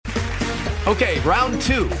Okay, round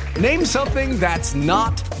two. Name something that's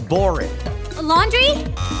not boring. A laundry?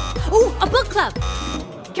 Ooh, a book club.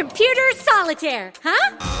 Computer solitaire,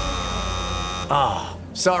 huh? Ah,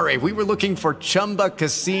 oh, sorry, we were looking for Chumba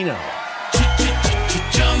Casino.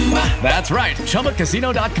 That's right,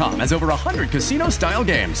 ChumbaCasino.com has over 100 casino-style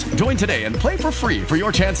games. Join today and play for free for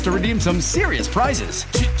your chance to redeem some serious prizes.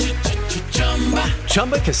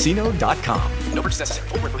 ChumbaCasino.com. No purchase necessary.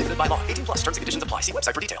 Void where prohibited by law. 18+ terms and conditions apply. See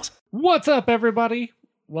website for details. What's up, everybody?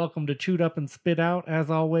 Welcome to Chewed Up and Spit Out. As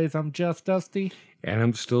always, I'm just Dusty. And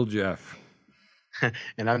I'm still Jeff.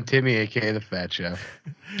 And I'm Timmy, a.k.a. the Fat Chef.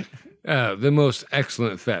 The most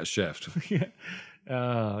excellent fat chef.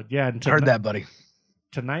 And Heard that, buddy.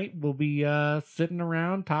 Tonight, we'll be sitting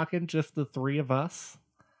around talking, just the three of us.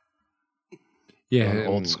 Yeah.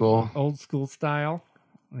 Old school. Old school style.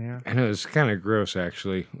 Yeah. I know, it's kind of gross,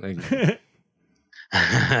 actually. Like,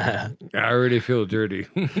 I already feel dirty.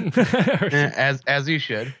 as you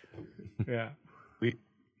should. Yeah.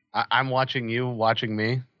 I'm watching you, watching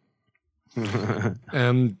me.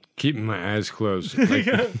 I'm keeping my eyes closed. Like,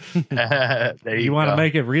 There You want to go.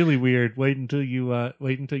 make it really weird? Wait until you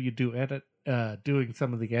do doing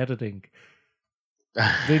some of the editing.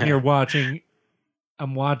 Then you're watching.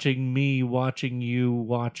 I'm watching me, watching you,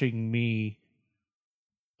 watching me.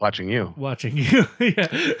 Watching you. Watching you.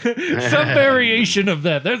 Yeah. Some variation of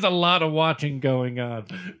that. There's a lot of watching going on.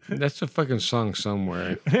 that's a fucking song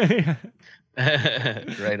somewhere.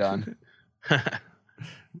 Right on.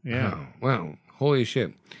 Yeah. Oh, wow. Holy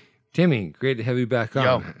shit. Timmy, great to have you back on.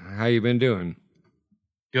 Yo. How you been doing?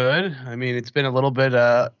 Good. I mean, it's been a little bit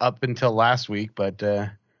up until last week, but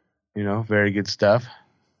very good stuff.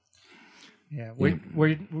 Yeah.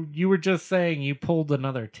 You were just saying you pulled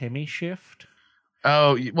another Timmy shift?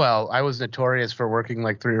 Oh, well, I was notorious for working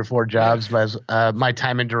like 3 or 4 jobs, my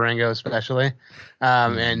time in Durango especially.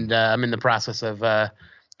 And I'm in the process of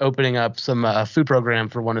opening up some food program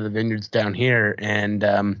for one of the vineyards down here. And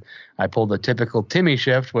I pulled a typical Timmy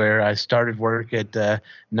shift where I started work at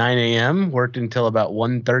 9 a.m., worked until about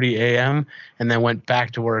 1:30 a.m., and then went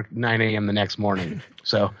back to work 9 a.m. the next morning.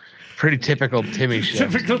 So pretty typical Timmy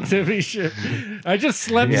shift. Typical Timmy shift. I just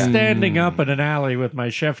slept standing up in an alley with my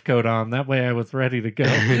chef coat on. That way I was ready to go.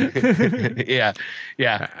 Yeah.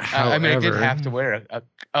 I mean, I did However- have to wear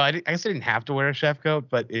I guess I didn't have to wear a chef coat,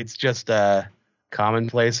 but it's just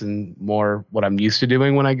commonplace and more what I'm used to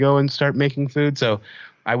doing when I go and start making food. So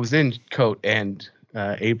I was in coat and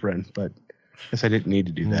apron, but I guess I didn't need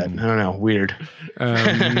to do that. I don't know. Weird.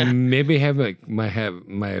 Maybe have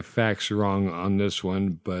my facts wrong on this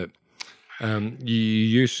one, but you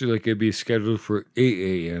used to it'd be scheduled for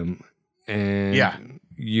 8 a.m. and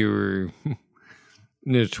you were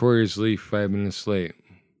notoriously 5 minutes late.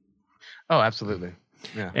 Oh, absolutely.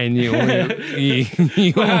 Yeah. And you only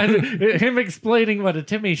Him explaining what a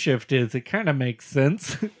Timmy shift is, it kind of makes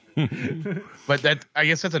sense. But I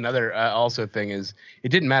guess that's another also thing is it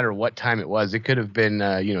didn't matter what time it was. It could have been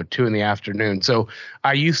 2 in the afternoon. So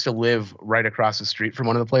I used to live right across the street from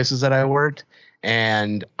one of the places that I worked,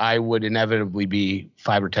 and I would inevitably be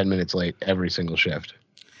 5 or 10 minutes late every single shift.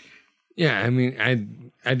 Yeah, I mean,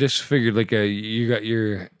 I just figured you got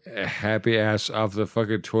your happy ass off the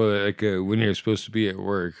fucking toilet when you're supposed to be at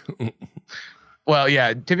work. Well,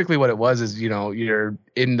 yeah, typically what it was is, you're you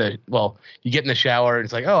get in the shower and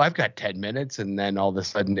it's like, oh, I've got 10 minutes. And then all of a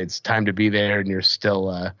sudden it's time to be there and you're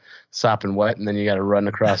still sopping wet. And then you got to run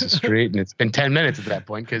across the street. And it's been 10 minutes at that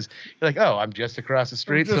point because you're like, oh, I'm just across the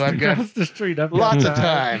street. So I've got lots of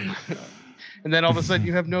time. And then all of a sudden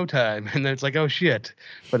you have no time. And then it's like, oh, shit.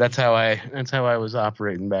 But that's how I was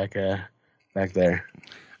operating back there.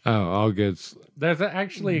 Oh, all good. There's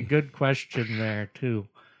actually a good question there, too.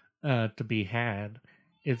 To be had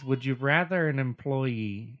is, would you rather an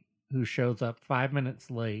employee who shows up 5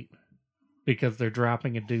 minutes late because they're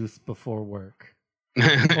dropping a deuce before work,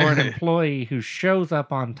 or an employee who shows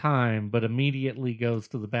up on time but immediately goes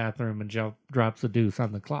to the bathroom and drops a deuce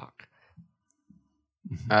on the clock?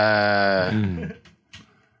 I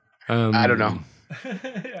don't know.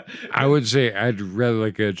 I would say I'd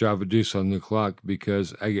rather drop a deuce on the clock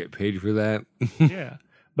because I get paid for that. Yeah.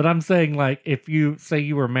 But I'm saying, if you say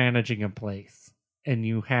you were managing a place and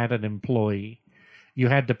you had an employee, you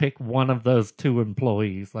had to pick one of those 2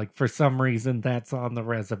 employees. For some reason, that's on the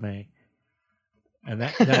resume. And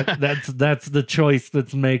that's the choice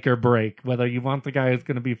that's make or break. Whether you want the guy who's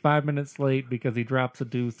going to be 5 minutes late because he drops a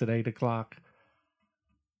deuce at 8 o'clock,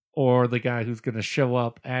 or the guy who's going to show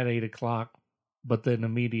up at 8 o'clock, but then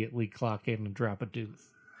immediately clock in and drop a deuce.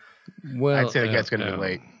 Well, I'd say the guy's going to be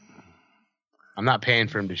late. I'm not paying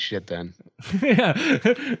for him to shit then. Yeah.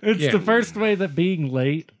 It's the first way that being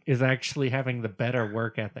late is actually having the better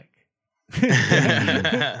work ethic.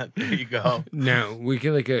 There you go. Now we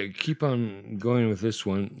can keep on going with this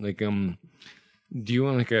one. Do you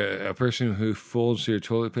want a person who folds your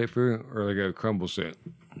toilet paper or a crumbles it?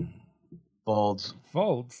 Folds.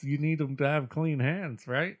 Folds. You need them to have clean hands,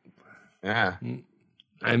 right? Yeah.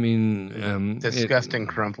 I mean, disgusting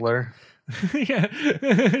crumpler. Yeah.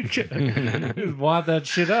 Wad that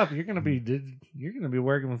shit up. You're gonna be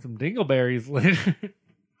working with some dingleberries later.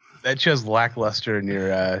 That shows lackluster in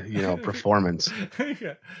your performance.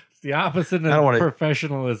 Yeah. It's the opposite of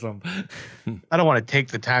professionalism. I don't want to take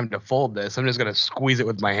the time to fold this. I'm just gonna squeeze it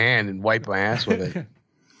with my hand and wipe my ass with it.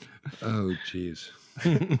 Oh, jeez.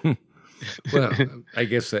 Well, I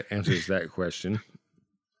guess that answers that question.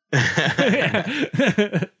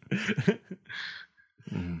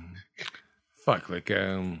 Fuck,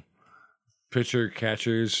 pitcher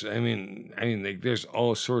catchers. I mean, there's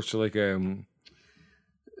all sorts of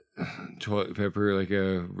toilet paper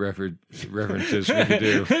references we could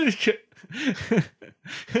do.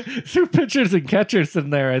 Two pitchers and catchers in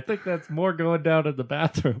there. I think that's more going down in the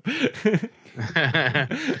bathroom.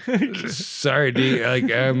 Sorry, D.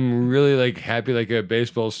 I'm really happy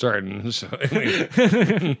baseball's starting. So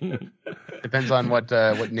depends on what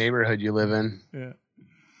neighborhood you live in. Yeah.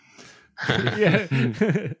 Yeah.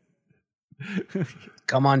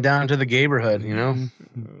 Come on down to the neighborhood, Man,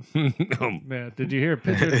 did you hear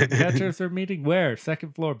pitchers and catchers are meeting? Where?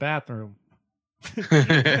 Second floor bathroom.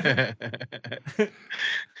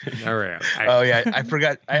 All right. I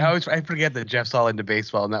forgot. I forget that Jeff's all into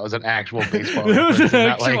baseball, and that was an actual baseball. It was an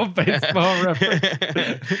actual baseball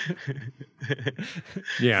reference.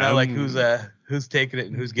 Yeah, not who's taking it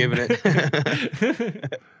and who's giving it.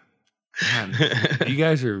 Man, you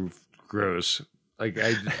guys are gross.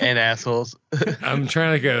 And assholes. I'm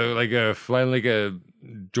trying to find a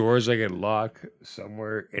doors I can lock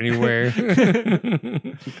somewhere, anywhere.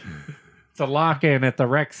 It's a lock-in at the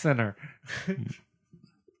rec center.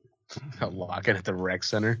 A lock-in at the rec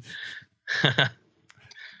center.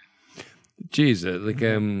 Jeez,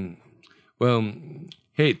 well,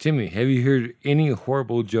 hey Timmy, have you heard any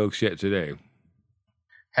horrible jokes yet today?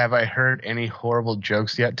 Have I heard any horrible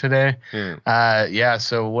jokes yet today? Yeah.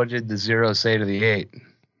 So what did the 0 say to the 8?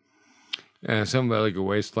 Something about a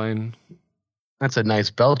waistline. That's a nice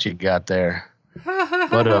belt you got there.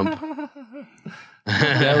 But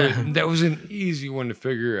that was an easy one to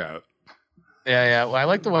figure out. Yeah. Well, I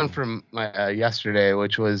like the one from yesterday,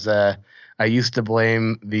 which was I used to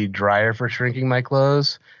blame the dryer for shrinking my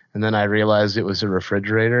clothes, and then I realized it was a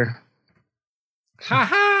refrigerator. Ha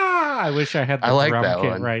ha! I wish I had the like drum that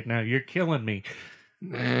kit one. right now. You're killing me.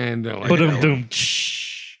 And I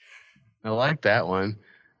like that one.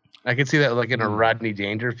 I could see that in a Rodney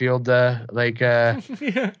Dangerfield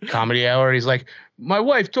comedy hour. He's like, my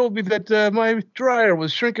wife told me that my dryer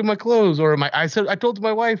was shrinking my clothes, or I told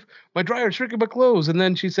my wife my dryer is shrinking my clothes, and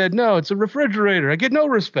then she said, no, it's a refrigerator. I get no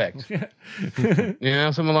respect.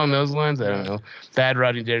 Something along those lines. I don't know. Bad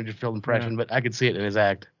Rodney Dangerfield impression, but I could see it in his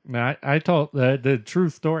act. No, I told the true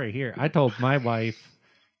story here. I told my wife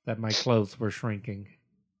that my clothes were shrinking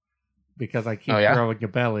because I keep growing a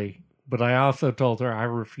belly. But I also told her I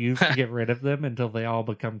refuse to get rid of them until they all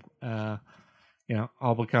become,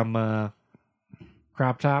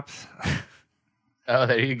 crop tops. Oh,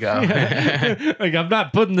 there you go. Yeah. I'm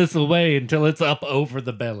not putting this away until it's up over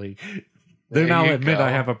the belly. Then I'll admit I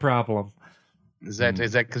have a problem. Is that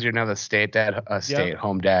because you're now the stay at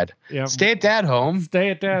home dad? Yep. Stay at dad home. Stay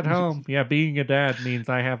at dad home. Yeah, being a dad means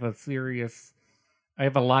I have a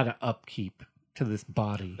lot of upkeep to this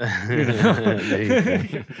body. Getting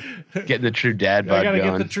the true dad bod going. I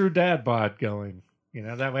gotta get the true dad bod going.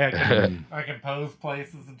 That way I can pose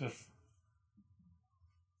places and just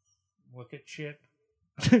look at shit.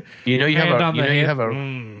 You have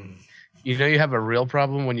a real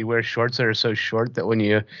problem when you wear shorts that are so short that when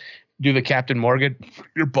you do the Captain Morgan,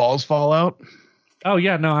 your balls fall out. Oh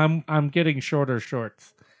yeah, no, I'm getting shorter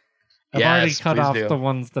shorts. I've already cut off the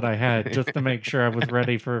ones that I had just to make sure I was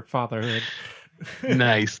ready for fatherhood.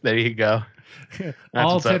 Nice. There you go.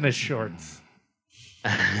 All tennis shorts.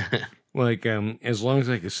 As long as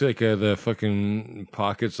I can see the fucking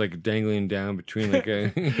pockets dangling down between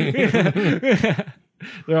They're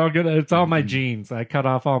all good. It's all my jeans. I cut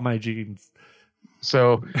off all my jeans.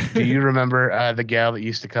 So, do you remember the gal that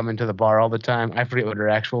used to come into the bar all the time? I forget what her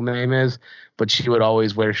actual name is, but she would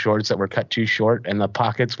always wear shorts that were cut too short, and the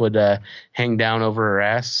pockets would hang down over her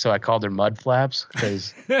ass. So I called her mud flaps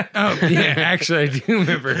because. Oh yeah, actually, I do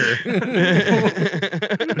remember her.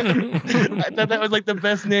 I thought that was like the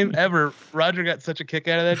best name ever. Roger got such a kick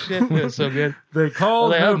out of that shit. It was so good. They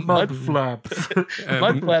called her Mud Flaps.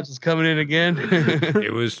 Mud Flaps is coming in again.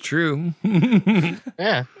 It was true.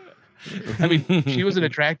 Yeah. I mean, she was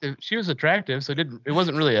attractive, so it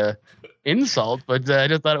wasn't really a insult, but I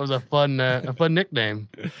just thought it was a fun nickname.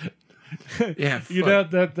 Yeah, You know,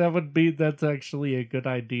 that's actually a good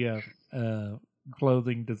idea.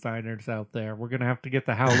 Clothing designers out there. We're gonna have to get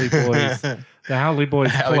the Howley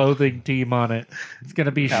Boys clothing team on it. It's gonna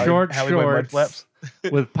be short shorts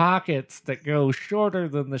with pockets that go shorter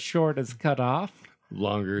than the short is cut off.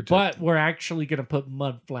 Longer, But we're actually gonna put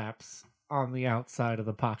mud flaps on the outside of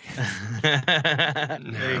the pocket.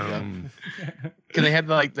 There you go. Can they have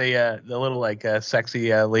the little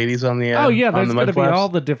sexy ladies on the? Oh yeah, on there's the going to mud be flaps? all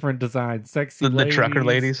the different designs. Sexy the ladies, trucker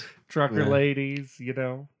ladies. Ladies. You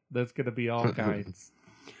know, there's going to be all kinds.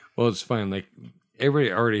 Well, it's fine. Like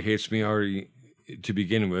everybody already hates me already to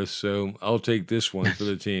begin with, so I'll take this one for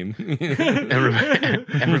the team.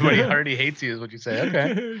 Everybody already hates you, is what you say.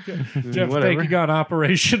 Okay. Jeff's taking on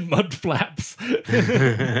Operation Mud Flaps.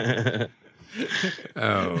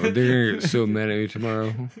 Oh, they're gonna get so mad at me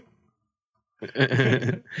tomorrow.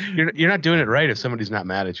 You're not doing it right if somebody's not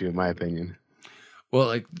mad at you, in my opinion. Well,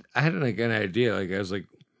 like I had like an idea. Like I was like,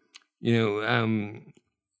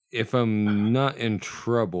 if I'm not in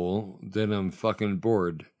trouble, then I'm fucking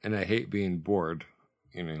bored, and I hate being bored.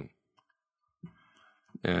 And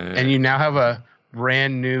you now have a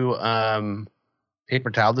brand new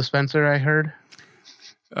paper towel dispenser, I heard.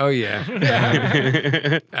 Oh yeah,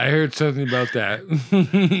 I heard something about that.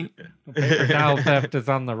 Paper towel theft is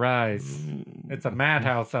on the rise. It's a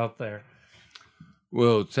madhouse out there.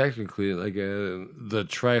 Well, technically, like the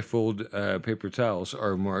trifold paper towels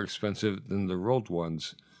are more expensive than the rolled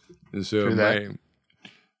ones, and so my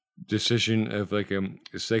decision of like a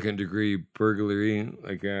second degree burglary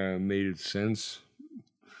made sense.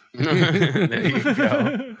 There you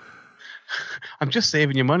go. I'm just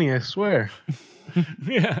saving you money, I swear.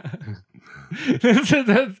 Yeah. that's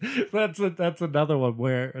another one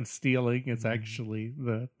where stealing is actually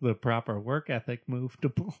the proper work ethic move to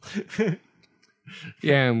pull.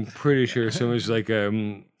 Yeah, I'm pretty sure someone's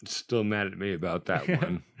still mad at me about that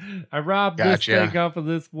one. I robbed this thing off of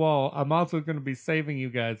this wall. I'm also going to be saving you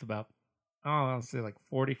guys about, I'll say like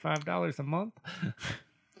 $45 a month.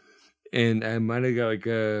 And I might have got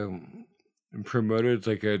promoted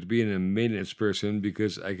to being a maintenance person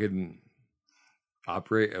because I could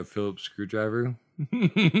operate a Phillips screwdriver.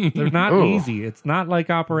 They're not easy. It's not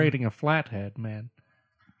like operating a flathead, man.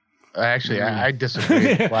 Actually, I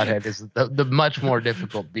disagree. Flathead is the much more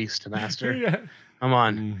difficult beast to master. Yeah. Come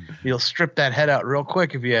on, you'll strip that head out real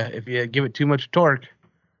quick if you give it too much torque.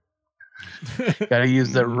 Got to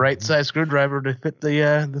use the right size screwdriver to fit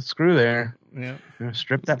the screw there. Yeah.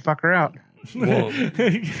 Strip that fucker out.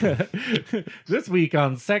 This week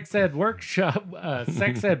on Sex Ed Woodshop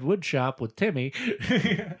with Timmy,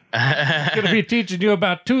 gonna be teaching you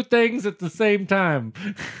about two things at the same time.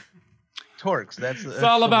 Torques. It's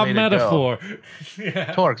all about metaphor.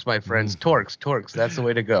 Yeah. Torques, my friends. Torques. That's the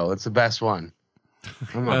way to go. It's the best one.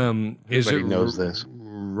 Everybody knows this.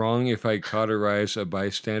 Wrong if I cauterize a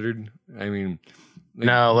bystander? I mean,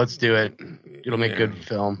 no, let's do it. It'll make good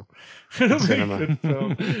film. Cinema.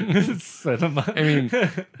 Cinema. I mean,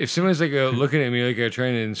 if someone's looking at me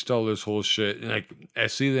trying to install this whole shit, and I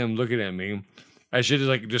see them looking at me, I should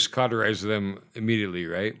just cauterize them immediately,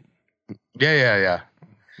 right? Yeah.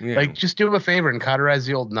 Just do them a favor and cauterize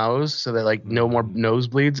the old nose so that no more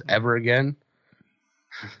nosebleeds ever again.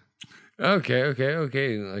 Okay.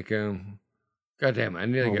 Goddamn, I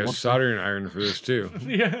need a soldering iron for this too.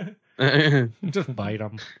 Yeah. Just bite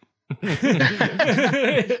them.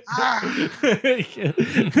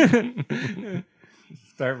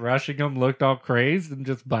 Start rushing them, looked all crazed, and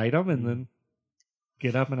just bite them, and then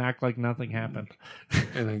get up and act like nothing happened.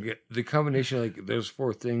 And then get the combination of those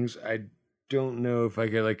four things. I don't know if I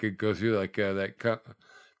could go through that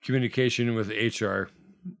communication with HR.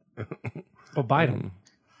 Oh, bite them.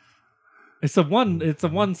 It's a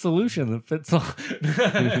one solution that fits all.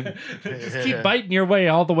 Just keep biting your way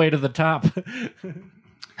all the way to the top.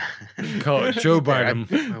 Call it Joe Biden.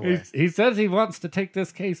 He says he wants to take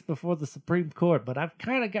this case before the Supreme Court, but I've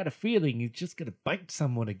kind of got a feeling he's just going to bite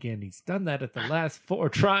someone again. He's done that at the last 4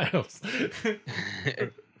 trials.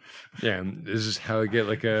 Yeah, this is how I get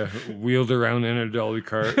like a wheeled around in a dolly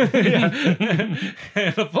cart.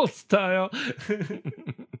 Hannibal style.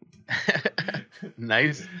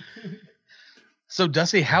 Nice. So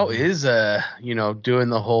Dusty, how is doing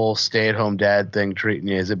the whole stay-at-home dad thing treating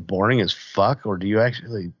you? Is it boring as fuck, or do you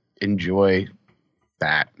actually enjoy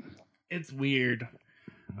that? It's weird.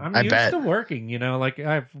 I'm I used bet. to working, like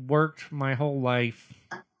I've worked my whole life.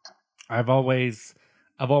 I've always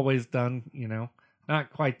done,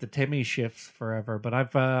 not quite the Timmy shifts forever, but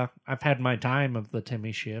I've had my time of the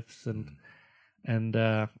Timmy shifts and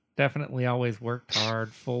definitely always worked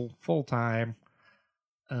hard, full time.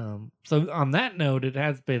 So on that note, it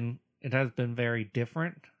has been very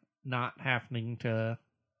different not having to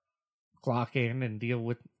clock in and deal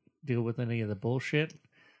with any of the bullshit.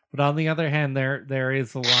 But on the other hand, there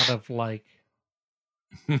is a lot of like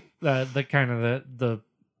the kind of the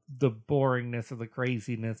boringness or the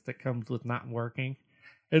craziness that comes with not working.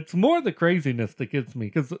 It's more the craziness that gets me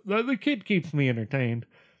because the kid keeps me entertained.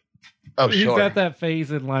 Oh, He's sure. at that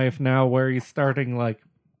phase in life now where he's starting like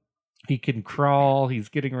he can crawl, he's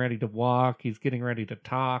getting ready to walk, he's getting ready to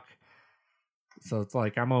talk. So it's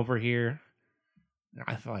like I'm over here.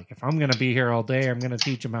 I feel like if I'm going to be here all day, I'm going to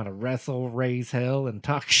teach him how to wrestle, raise hell, and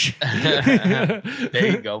talk shit. There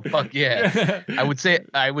you go. Fuck yeah. I would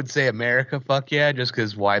say America, fuck yeah, just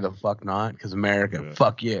because why the fuck not? Because America,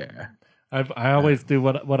 fuck yeah. I always do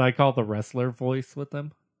what I call the wrestler voice with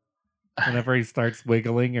him. Whenever he starts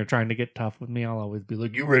wiggling or trying to get tough with me, I'll always be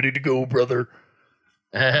like, "You ready to go, brother?"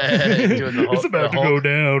 It's about to go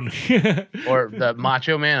down. Or the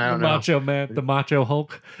Macho Man, I don't know. Macho Man, the Macho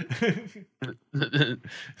Hulk. The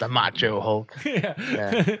Macho Hulk. Yeah.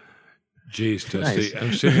 Jeez, Dusty, Nice.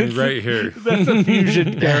 I'm sitting right here. That's a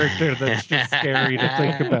fusion character that's just scary to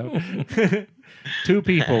think about. Two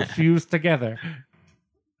people fused together.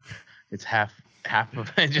 It's half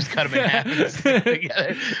of it. Just cut them in half and stick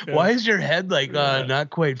together. Why is your head like not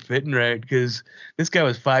quite fitting right? Because this guy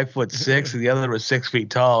was 5'6" and the other was 6 feet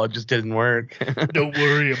tall. It just didn't work. Don't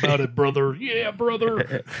worry about it, brother. Yeah,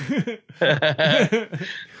 brother.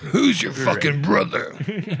 Who's your fucking brother?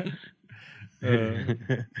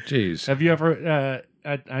 Jeez. Have you ever?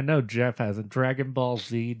 I know Jeff hasn't. Dragon Ball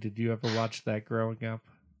Z. Did you ever watch that growing up?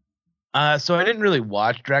 So I didn't really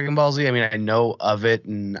watch Dragon Ball Z. I mean, I know of it,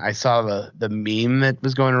 and I saw the meme that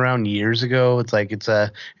was going around years ago. It's like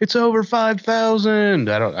it's over 5,000.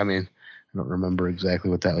 I don't remember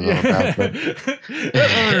exactly what that was all about. But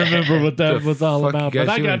I don't remember what that was all fuck about. you But guys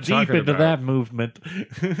I even got deep talking into about? that movement.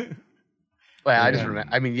 well, I just remember.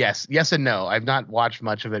 I mean, yes and no. I've not watched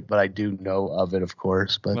much of it, but I do know of it, of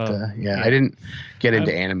course. But yeah. I didn't get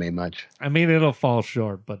into anime much. I mean, it'll fall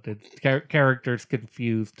short, but it's characters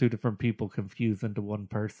confused, two different people confused into one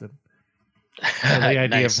person. So the idea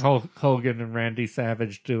Nice. of Hulk Hogan and Randy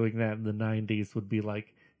Savage doing that in the 90s would be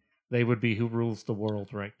like, they would be who rules the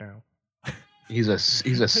world right now. He's a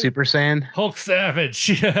Super Saiyan, Hulk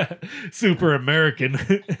Savage, yeah, super American.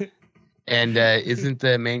 and isn't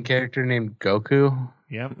the main character named Goku?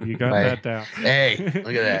 Yep, you got Right. that down. Hey,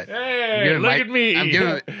 look at that. Hey, look at me.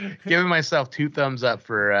 I'm giving myself 2 thumbs up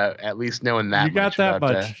for at least knowing that. You got much that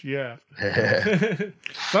about, much, yeah.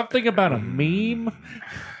 Something about a meme.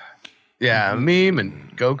 yeah, a meme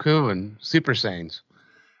and Goku and Super Saiyans.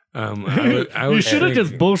 I You was should have thinking-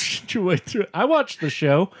 just bullshit your way through it. I watched the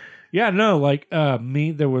show. Yeah, no, like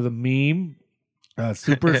there was a meme.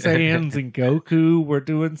 Super Saiyans and Goku were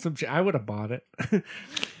doing some shit. I would have bought it.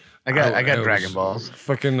 I got I Dragon was Balls.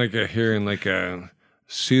 Fucking like hearing like a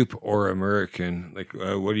soup or American. Like,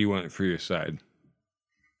 what do you want for your side?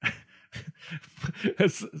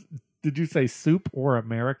 Did you say soup or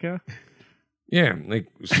America? Yeah, like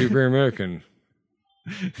super American.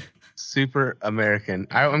 Super American.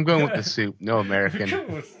 I'm going with the soup. No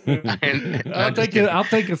American. I'll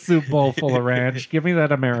take a soup bowl full of ranch. Give me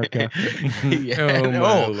that America. Yeah. Oh,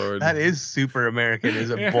 my Lord. That is super American. Is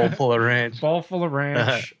a bowl full of ranch Bowl full of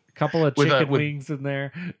ranch. A couple of With chicken with- wings in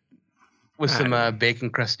there. with some bacon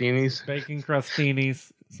crustinis. Bacon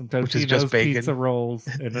crustinis. Some Which is just Totino's bacon. pizza rolls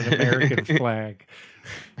and an American flag.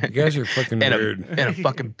 You guys are fucking And weird. a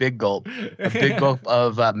fucking big gulp. A big gulp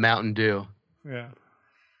of Mountain Dew. Yeah.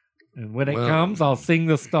 And when it Well- comes, I'll sing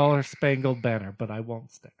the Star Spangled Banner, but I won't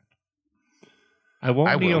stand. I won't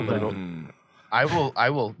I will, kneel but though. I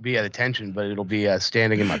will be at attention, and be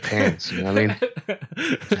standing in my pants. You know what I mean?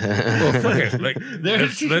 Well, fuck it. Like,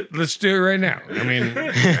 let's do it right now. I mean,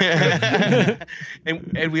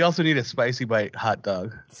 and we also need a spicy bite hot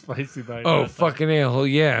dog. Spicy bite. oh, hot dog. fucking hell,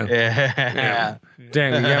 yeah. Yeah.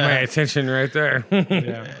 Damn, you got my attention right there.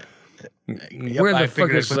 Yeah. Where I the fuck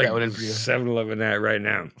figured I'd is put like that one in for you. 7-Eleven at right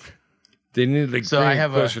now? They need like So I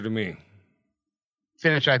have closer to me.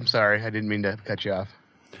 Finish. I'm sorry. I didn't mean to cut you off.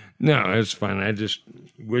 No, it's fine. I just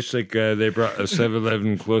wish like they brought a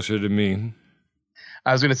 7-Eleven closer to me.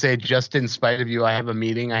 I was going to say, just in spite of you, I have a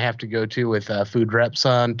meeting I have to go to with food reps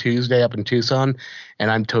on Tuesday up in Tucson, and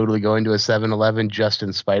I'm totally going to a 7-Eleven just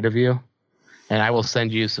in spite of you. And I will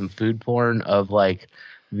send you some food porn of like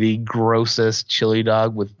the grossest chili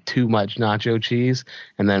dog with too much nacho cheese,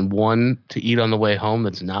 and then one to eat on the way home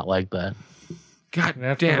that's not like that. God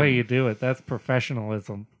That's damn. the way you do it. That's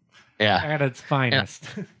professionalism Yeah. at its finest.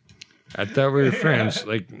 I thought we were friends.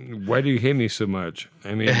 Like, why do you hate me so much?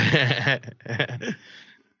 I mean,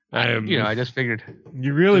 I just figured.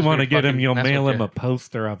 You really Just want to for get him, fucking you'll mess mail with him you. a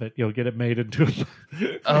poster of it. You'll get it made into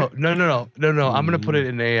a... Oh, no. I'm going to put it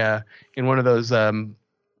in in one of those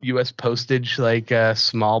U.S. postage, like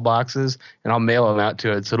small boxes, and I'll mail them out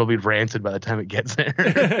to it. So it'll be rancid by the time it gets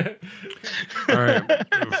there. all right.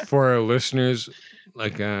 For our listeners,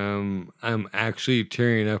 like, I'm actually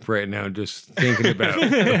tearing up right now just thinking about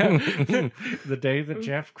The day that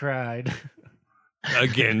Jeff cried.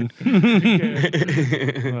 again.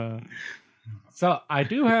 So I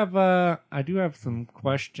do have some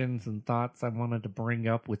questions and thoughts I wanted to bring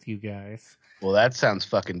up with you guys. Well, that sounds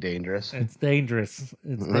fucking dangerous. It's dangerous.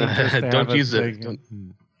 It's dangerous to have us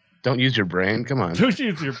thinking. Don't use your brain. Come on. Don't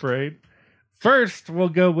use your brain. First, we'll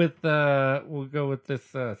go with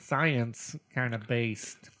this science kind of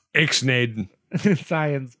based, Ixnade.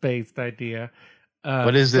 science based idea.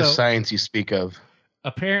 What is this so science you speak of?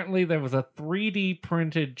 Apparently, there was a 3D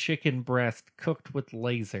printed chicken breast cooked with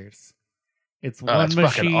lasers. It's one that's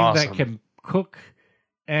fucking machine awesome. that can cook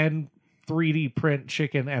and 3D print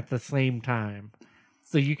chicken at the same time.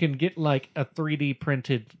 So you can get like a 3D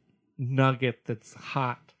printed nugget that's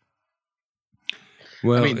hot.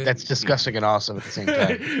 Well, I mean, that's disgusting and awesome at the same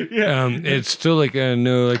time. Yeah. it's still like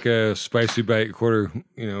a spicy bite quarter,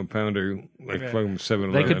 pounder, like Yeah. from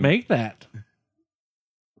 7-Eleven. They could make that.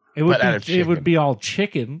 It But out of it would chicken. be all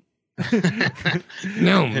chicken.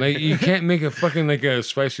 No, like you can't make a fucking like a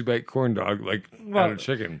spicy bite corn dog like out of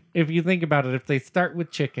chicken. If you think about it, if they start with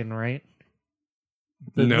chicken, right?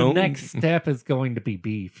 The No. next step is going to be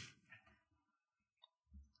beef.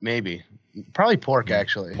 Maybe. Probably pork,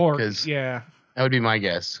 actually. Pork, 'cause yeah. that would be my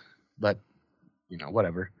guess. But,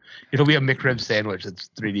 whatever. It'll be a McRib sandwich that's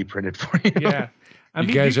 3D printed for you. Yeah. I You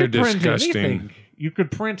mean, guys you are could print disgusting. anything. You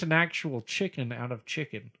could print an actual chicken out of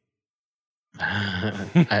chicken.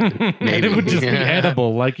 Maybe. And it would just be Yeah.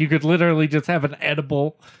 edible. Like you could literally just have an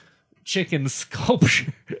edible chicken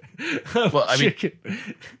sculpture of Well, I mean- chicken.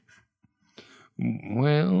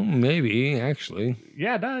 Well, maybe actually.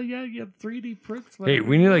 Yeah, 3D prints. Hey,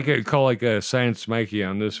 we need call a Science Mikey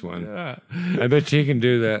on this one. Yeah. I bet you can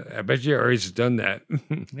do that. I bet you already done that.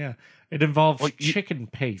 Yeah. It involves Well, chicken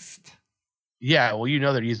paste. Yeah, well,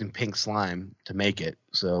 they're using pink slime to make it.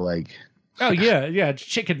 So, Oh yeah, it's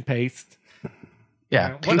chicken paste.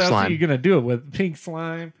 yeah, What pink else slime. are you gonna do it with? Pink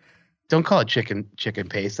slime. Don't call it chicken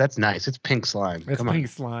paste. That's nice. It's pink slime. It's Come pink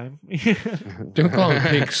slime. Don't call it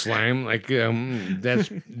pink slime. That's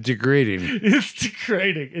degrading. It's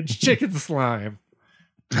degrading. It's chicken slime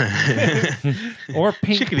on. or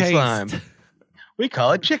pink Chickeny paste. slime. We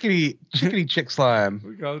call it chickeny chick slime.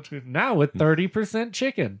 We go to now with 30%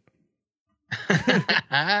 chicken.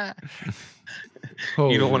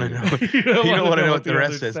 You don't want to know. You don't want to know what the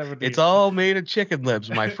rest is. It's all made of chicken lips,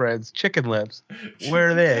 my friends. Chicken lips. Where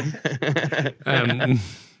are they?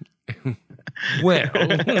 Well,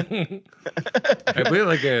 I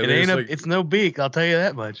believe It's no beak. I'll tell you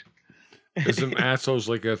that much. there's some assholes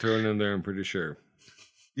thrown in there. I'm pretty sure.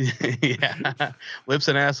 Yeah, lips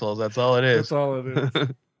and assholes. That's all it is. That's all it is.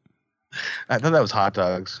 I thought that was hot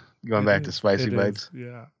dogs. Going back to spicy It bites. is,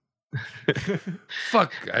 yeah.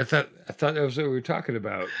 Fuck! I thought that was what we were talking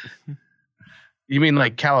about. You mean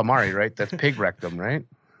like calamari, right? That's pig rectum, right?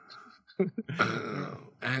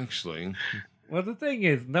 Actually, Well, the thing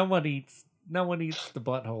is, no one eats the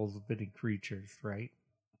buttholes of any creatures, right?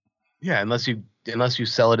 Yeah, unless you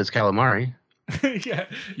sell it as calamari. Yeah.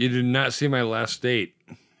 you did not see my last date.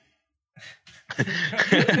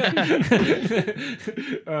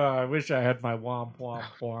 I wish I had my womp womp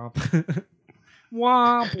womp.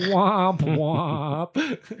 Womp womp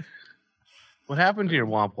womp. What happened to your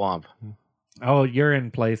womp womp? Oh, you're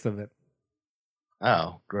in place of it.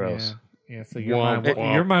 Oh, gross. Yeah, so you're Womp my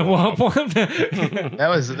womp you're my womp womp.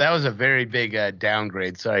 That was a very big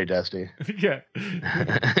downgrade. Sorry, Dusty. Yeah.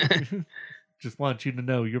 Just want you to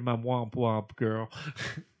know you're my womp womp girl.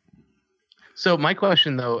 So my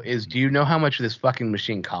question though is, do you know how much this fucking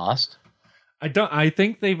machine cost? I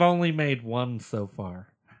think they've only made one so far.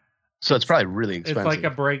 So it's probably really It's expensive. like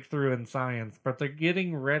a breakthrough in science, but they're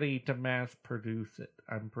getting ready to mass produce it.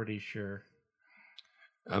 I'm pretty sure.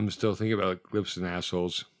 I'm still thinking about lips and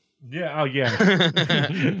assholes. Yeah. Oh, yeah.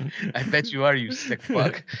 I bet you are, you sick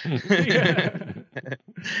fuck. Yeah.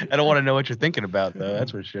 I don't want to know what you're thinking about, though.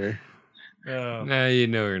 That's for sure. Oh. Nah, you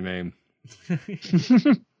know her name.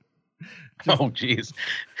 Oh, jeez.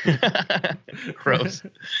 Gross.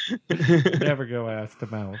 Never go ass to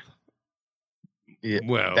mouth. Yeah,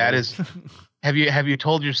 Well, that is. Have you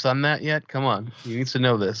told your son that yet? Come on, he needs to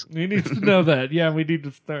know this. You need to know that. Yeah, we need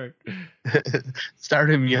to start.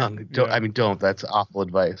 Start him young. Don't. Yeah. I mean, don't. That's awful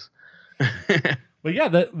advice. But yeah,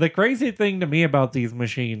 the crazy thing to me about these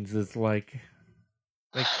machines is like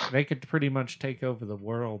they could pretty much take over the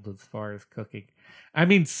world as far as cooking. I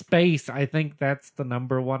mean, space, I think that's the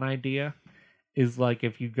number one idea. Is like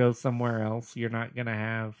if you go somewhere else, you're not gonna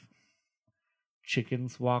have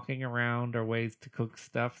chickens walking around or ways to cook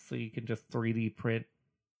stuff, so you can just 3D print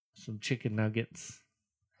some chicken nuggets.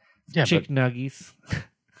 Yeah, Chicken nuggies.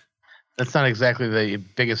 That's not exactly the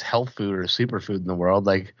biggest health food or superfood in the world.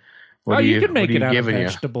 Like, what You can make what it are out you of giving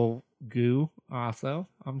vegetable goo also,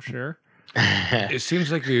 I'm sure. it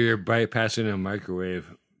seems like you're bypassing a microwave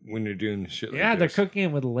when you're doing shit like Yeah, they're this. cooking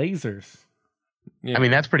it with lasers. Yeah. I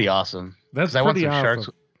mean, that's pretty awesome. That's 'Cause I want pretty some awesome. sharks.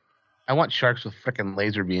 I want sharks with freaking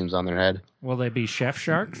laser beams on their head. Will they be chef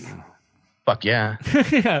sharks? Fuck yeah.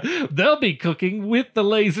 Yeah, they'll be cooking with the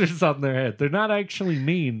lasers on their head. They're not actually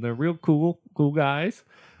mean. They're real cool guys.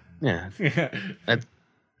 Yeah. Yeah,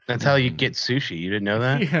 That's how you get sushi. You didn't know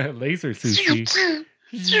that? yeah, laser sushi.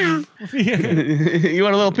 Yeah. You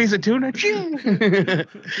want a little piece of tuna?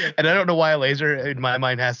 And I don't know why a laser in my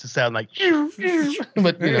mind has to sound like,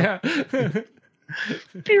 but you know. Yeah.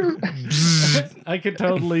 I could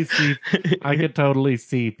totally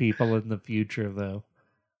see people in the future though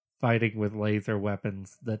fighting with laser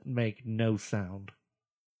weapons that make no sound.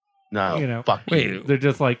 No, You know, fuck. Wait, They're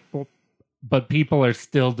just like, well, but people are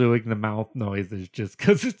still doing the mouth noises just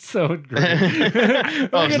because it's so ingrained.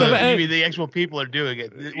 Oh, Look at so them. you mean the actual people are doing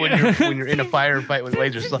it when you're in a firefight with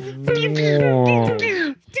lasers?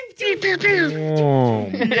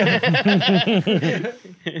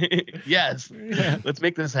 Yes, let's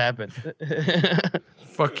make this happen.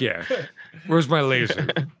 fuck yeah. Where's my laser?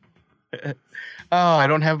 Oh, I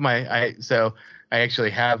don't have so I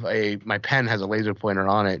actually have my pen has a laser pointer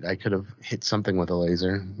on it. I could have hit something with a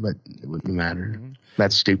laser, but it wouldn't matter. Mm-hmm.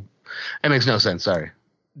 That's stupid. That makes no sense. Sorry.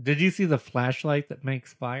 Did you see the flashlight that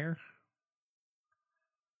makes fire?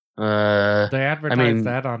 They advertise mean-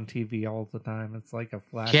 that on TV all the time. It's like a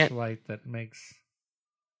flashlight that makes.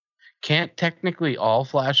 Can't technically all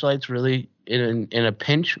flashlights really in a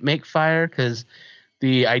pinch make fire? Because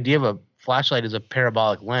the idea of a flashlight is a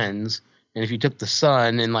parabolic lens, and if you took the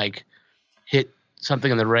sun and like hit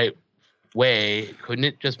something in the right way, couldn't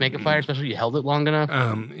it just make a fire? Especially if you held it long enough.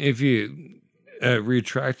 If you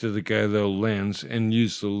retracted the guy the lens and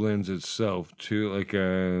used the lens itself to like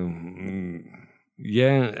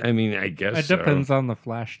yeah, I mean, I guess It depends on the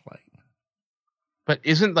flashlight. But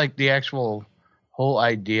isn't like the actual whole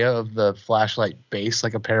idea of the flashlight base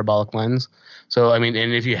like a parabolic lens? So I mean,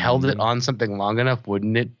 and if you held it on something long enough,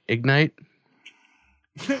 wouldn't it ignite?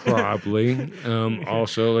 Probably.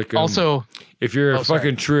 Also, like Also, if you're a Oh, sorry.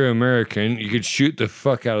 fucking true American, you could shoot the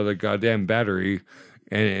fuck out of the goddamn battery,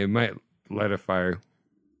 and it might light a fire.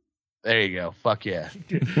 there you go. Fuck yeah.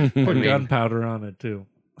 Put mean- gunpowder on it too.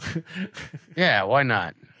 Yeah, why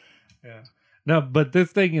not? Yeah. No, but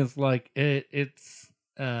this thing is like it's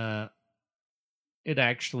it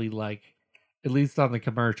actually like at least on the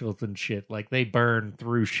commercials and shit, like they burn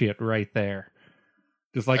through shit right there.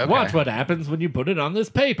 Just like Okay. watch what happens when you put it on this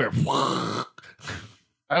paper.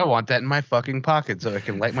 I want that in my fucking pocket so I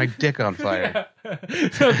can light my dick on fire.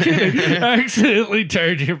 No kidding. Accidentally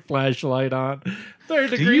turned your flashlight on. Third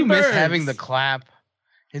Do degree you miss burns. having the clap?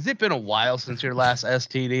 Has it been a while since your last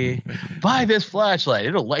STD? Buy this flashlight.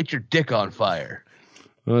 It'll light your dick on fire.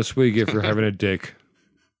 Well, that's what you get for having a dick.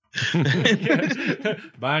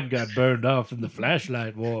 Mine got burned off in the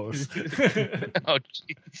flashlight wars. Oh,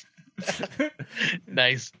 jeez.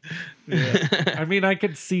 Nice. I mean, I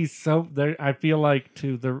could see some there. I feel like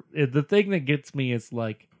too the thing that gets me is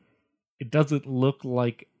like it doesn't look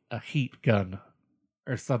like a heat gun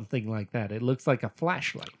or something like that. It looks like a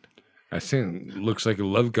flashlight. I think it looks like a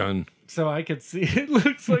love gun. So I could see it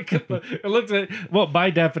looks like it looks like well, by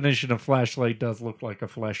definition, a flashlight does look like a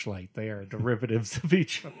flashlight. They are derivatives of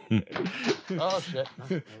each other. Oh, shit.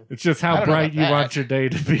 It's just I how don't know bright about you that. want your day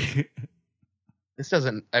to be. This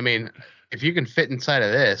doesn't, I mean, if you can fit inside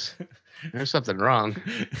of this, there's something wrong.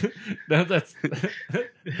 No, that's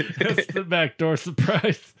the backdoor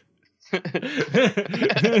surprise.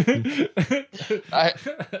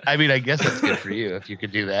 I mean, I guess that's good for you if you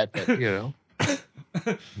could do that, but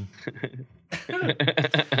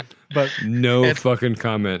But no fucking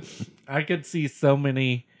comment. I could see so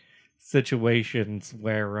many situations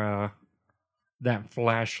where that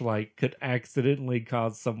flashlight could accidentally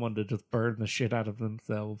cause someone to just burn the shit out of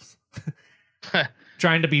themselves.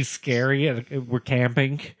 Trying to be scary and we're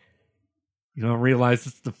camping. You don't realize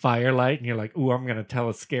it's the firelight and you're like, ooh, I'm going to tell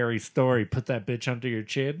a scary story. Put that bitch under your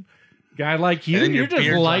chin. Guy like you, you're just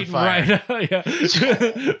lighting right up. Yeah.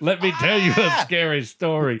 Let me tell you a scary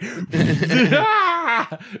story.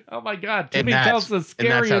 Oh my God. Timmy tells the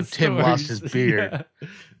scariest and that's how Tim stories. lost his beard. Yeah.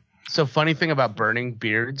 So funny thing about burning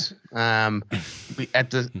beards, I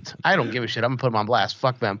don't give a shit. I'm gonna put them on blast.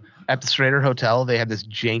 Fuck them. At the Schrader Hotel, they had this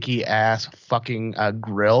janky ass fucking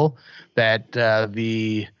grill that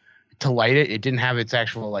to light it, it didn't have its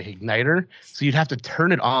actual like igniter, so you'd have to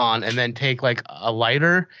turn it on and then take like a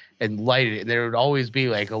lighter and light it. And there would always be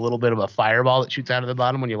like a little bit of a fireball that shoots out of the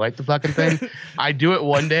bottom when you light the fucking thing. I do it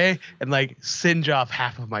one day and like singe off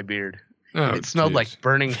half of my beard. Oh, it smelled like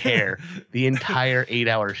burning hair the entire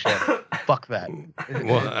 8-hour shift. Fuck that.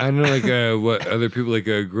 Well, I don't know like what other people like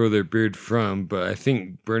grow their beard from, but I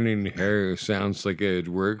think burning hair sounds like it'd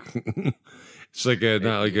work. It's like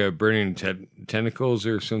not like a burning tentacles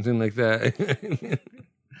or something like that.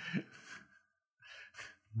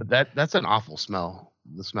 But that's an awful smell.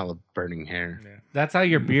 The smell of burning hair. Yeah. That's how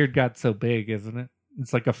your beard got so big, isn't it?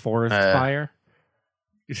 It's like a forest fire.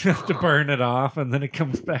 You just have to burn it off, and then it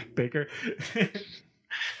comes back bigger.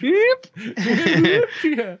 Yep.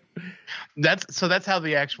 Yeah. That's how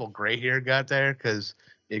the actual gray hair got there, because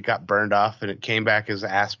it got burned off and it came back as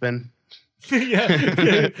aspen. Yeah.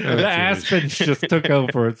 The aspens just took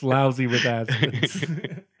over. It's lousy with aspens.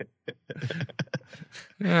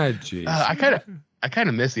 Jeez. I kind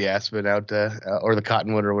of miss the aspen out or the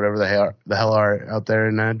cottonwood or whatever the hell are out there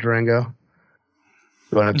in Durango.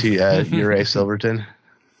 Going up to Uray Silverton.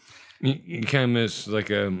 You kind of miss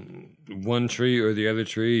like one tree or the other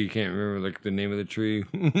tree. You can't remember like the name of the tree.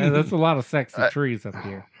 Yeah, there's a lot of sexy trees up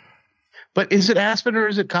here. But is it aspen or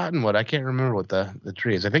is it cottonwood? I can't remember what the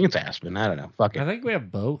tree is. I think it's aspen. I don't know. Fuck it. I think we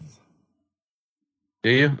have both. Do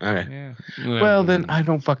you? Okay. Yeah. Well, then I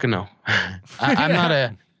don't fucking know. I'm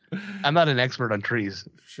not an expert on trees.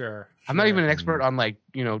 Sure. I'm not even an expert on like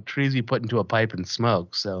trees you put into a pipe and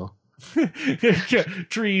smoke. So.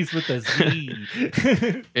 Trees with a Z.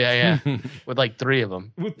 Yeah. With like 3 of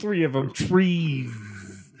them. With 3 of them. Trees.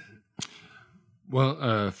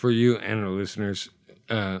 Well, for you and our listeners,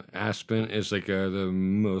 aspen is like the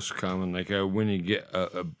most common. Like when you get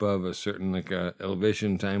above a certain like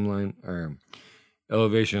elevation timeline or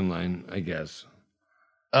elevation line, I guess.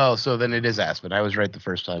 Oh, so then it is aspen. I was right the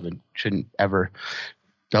first time and shouldn't ever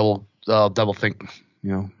double think.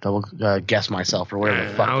 Double guess myself or whatever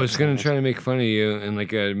the fuck. I was going to try to make fun of you and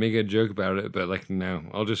like make a joke about it, but like no,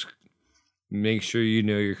 I'll just make sure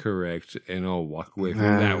you're correct and I'll walk away from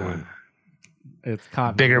that one. It's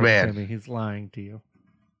cotton. Bigger man. Timmy. He's lying to you.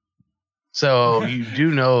 So you do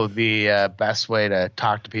know the best way to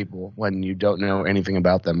talk to people when you don't know anything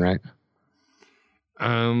about them, right?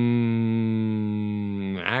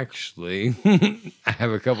 Actually, I have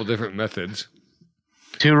a couple different methods.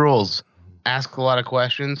 2 rules. Ask a lot of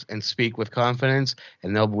questions and speak with confidence,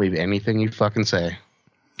 and they'll believe anything you fucking say.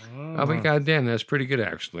 Oh, but goddamn, that's pretty good,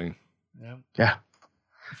 actually. Yeah.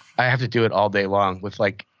 I have to do it all day long with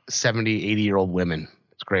like 70, 80-year-old women.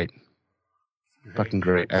 It's great. Fucking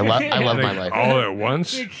great. I love my life. All at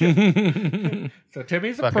once? So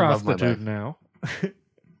Timmy's a Fucking love my prostitute life. now.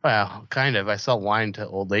 Well, kind of. I sell wine to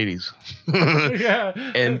old ladies. Yeah.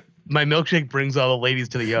 And my milkshake brings all the ladies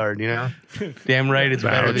to the yard, Damn right, it's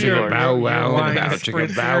better than chicka yours. bow wow, Wine bow chicka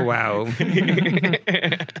spritzer. bow wow.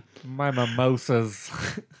 My mimosas.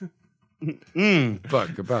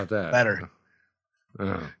 Fuck about that. Better.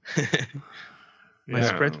 Oh. My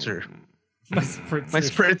Yeah. spritzer. My spritzer. My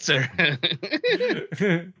spritzer.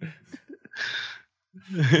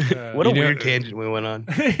 What a weird tangent we went on.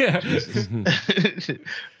 Yeah.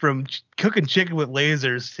 From cooking chicken with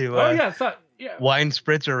lasers to Oh yeah. So, yeah. wine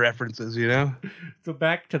spritzer references, So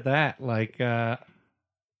back to that, like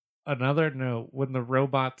another note, when the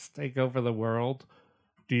robots take over the world,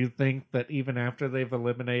 do you think that even after they've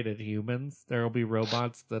eliminated humans, there will be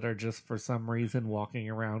robots that are just for some reason walking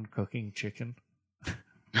around cooking chicken?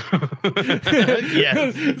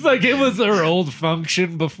 Yes. It's like it was their old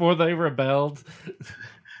function before they rebelled.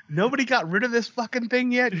 Nobody got rid of this fucking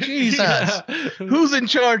thing yet? Jesus. Yeah. Who's in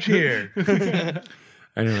charge here?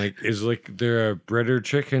 I know, like, is like there a breader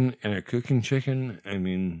chicken and a cooking chicken? I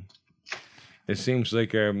mean, It seems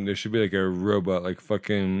like there should be like a robot, like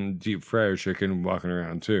fucking deep fryer chicken walking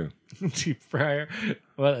around too. Deep fryer.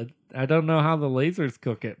 Well, I don't know how the lasers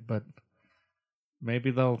cook it, but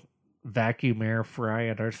maybe they'll vacuum air fry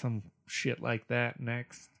it or some shit like that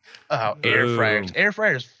next. Oh, air fryers. Air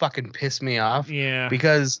fryers fucking piss me off. Yeah.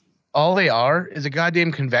 Because all they are is a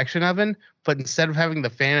goddamn convection oven, but instead of having the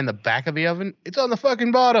fan in the back of the oven, it's on the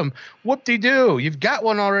fucking bottom. Whoop-de-doo. You've got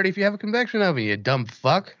one already if you have a convection oven, you dumb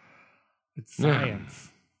fuck. It's science.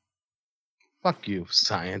 Fuck you,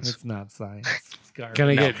 science. It's not science. It's garbage. Can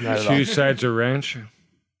I get 2 sides of ranch?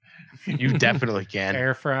 You definitely can.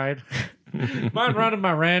 Air fried? Mind running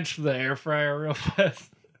my ranch to the air fryer real fast?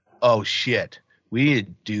 Oh, shit. We need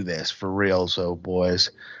to do this for real, so boys.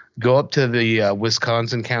 Go up to the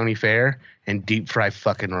Wisconsin County Fair and deep fry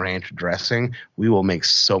fucking ranch dressing. We will make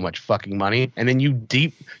so much fucking money. And then you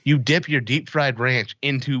dip your deep fried ranch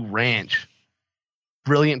into ranch.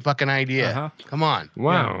 Brilliant fucking idea. Uh-huh. Come on.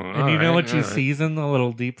 Wow. Yeah. And you know what you season the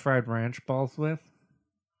little deep fried ranch balls with?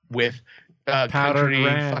 With powdered country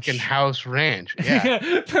ranch. fucking house ranch.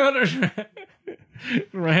 Yeah. Powdered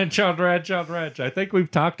ranch on ranch on ranch. I think we've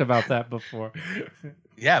talked about that before.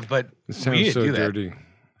 Yeah, but It we sounds didn't so do that. dirty.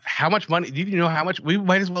 How much money? Did you know how much? We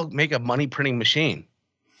might as well make a money printing machine.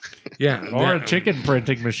 Yeah. Or a chicken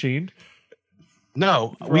printing machine.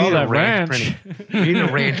 No, For we all need a that ranch ranch. printing. We need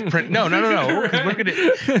a ranch print. No.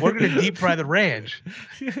 'cause we're gonna deep fry the ranch.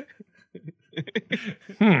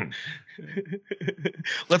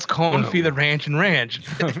 Let's confit the ranch and ranch.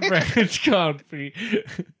 Ranch confit.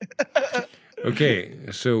 Okay,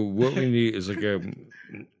 so what we need is like a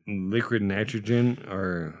liquid nitrogen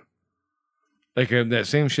or like that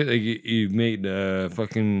same shit that you made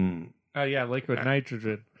fucking... Oh, yeah, liquid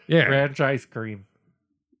nitrogen. Yeah. Ranch ice cream.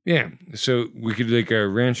 Yeah, so we could do like a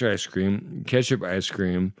ranch ice cream, ketchup ice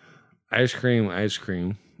cream, and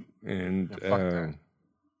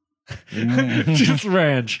Just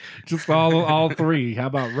ranch. Just all three. How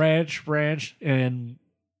about ranch, and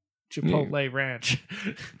Chipotle ranch?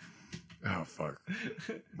 oh fuck,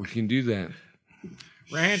 we can do that.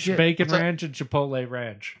 Ranch, Shit. bacon ranch, and Chipotle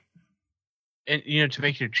ranch. And to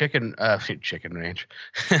make your chicken ranch,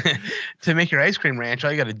 to make your ice cream ranch,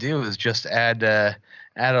 all you got to do is just add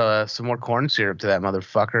some more corn syrup to that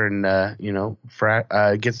motherfucker,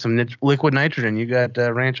 and get some liquid nitrogen. You got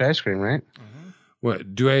ranch ice cream, right?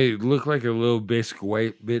 What, do I look like a little basic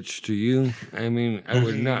white bitch to you? I mean, I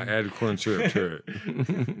would not add corn syrup to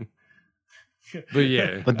it. But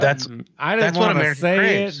yeah. But that's I didn't That's what want to America say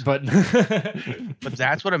craves. it, but but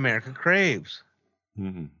that's what America craves: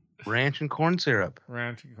 Mhm. ranch and corn syrup.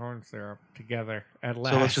 ranch and corn syrup together at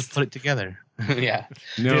last. So let's just put it together. Yeah.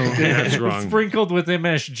 No, that's wrong. Sprinkled with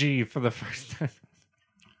MSG for the first time.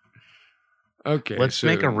 Okay. Let's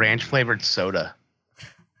make a ranch flavored soda.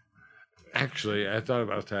 Actually, I thought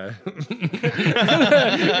about that.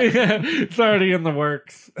 It's already in the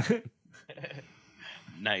works.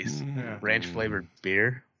 Nice. Yeah. Ranch flavored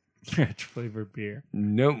beer. Ranch flavored beer.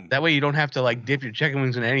 Nope. That way you don't have to like dip your chicken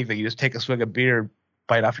wings in anything. You just take a swig of beer,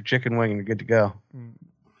 bite off your chicken wing, and you're good to go.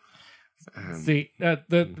 See,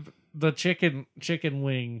 the chicken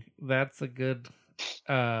wing, that's a good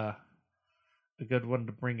one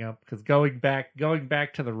to bring up, because going back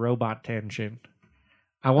to the robot tension,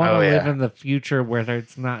 I want to live in the future where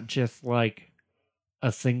it's not just like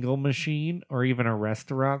a single machine or even a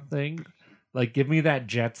restaurant thing. Like, give me that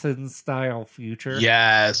Jetsons style future.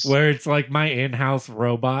 Yes. Where it's like my in-house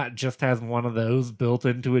robot just has one of those built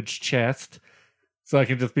into its chest. So I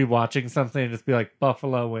can just be watching something and just be like,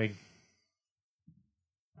 buffalo wing.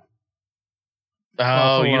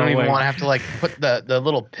 Oh, you don't even wing. want to have to like put the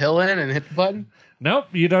little pill in and hit the button? Nope,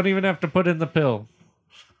 you don't even have to put in the pill.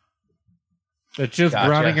 It's just Gotcha.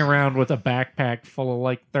 running around with a backpack full of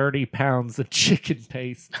like 30 pounds of chicken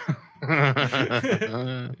paste.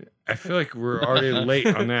 I feel like we're already late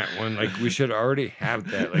on that one. Like, we should already have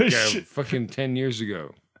that like fucking 10 years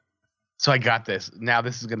ago. So I got this. Now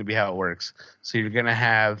this is going to be how it works. So you're going to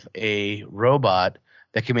have a robot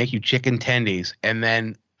that can make you chicken tendies, and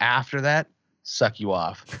then after that, suck you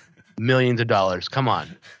off. Millions of dollars. Come on.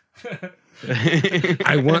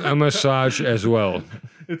 I want a massage as well.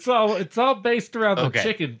 It's all based around the Okay.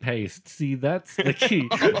 chicken paste. See, that's the key.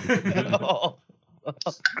 Oh,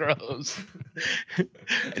 gross.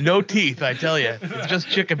 No teeth, I tell you. It's just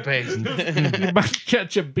chicken paste. You might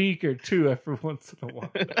catch a beak or two every once in a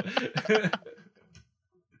while.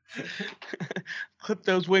 Clip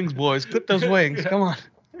those wings, boys. Clip those wings. Come on.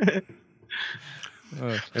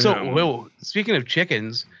 And So, that one- Will, speaking of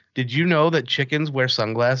chickens, did you know that chickens wear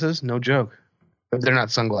sunglasses? No joke. They're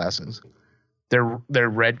not sunglasses. They're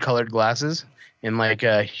red colored glasses in like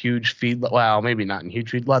a huge feed. Well, maybe not in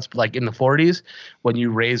huge feedlots, but like in the 40s, when you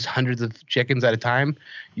raised hundreds of chickens at a time,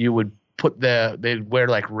 you would they'd wear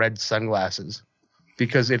like red sunglasses,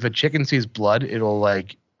 because if a chicken sees blood, it'll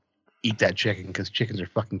like eat that chicken, because chickens are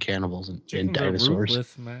fucking cannibals and dinosaurs. Are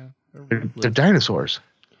ruthless, man. They're dinosaurs.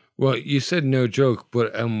 Well, you said no joke,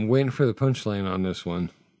 but I'm waiting for the punchline on this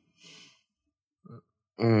one.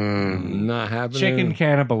 Not happening. Chicken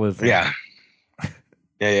cannibalism. Yeah.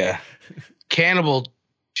 Yeah. Cannibal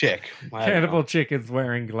chick. Cannibal chickens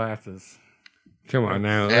wearing glasses. Come on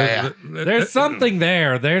now. Yeah. There's something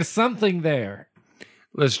there. There's something there.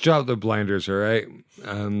 Let's drop the blinders, all right?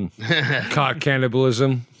 Cock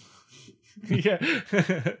cannibalism. Yeah.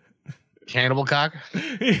 Cannibal cock?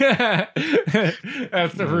 Yeah.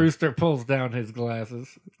 As the rooster pulls down his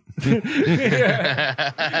glasses. God,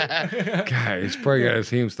 he's probably got his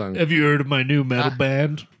theme song. Have you heard of my new metal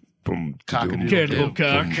band? Boom, Cannibal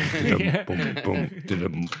cock. boom,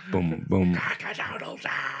 boom, boom, boom.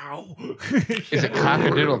 Is it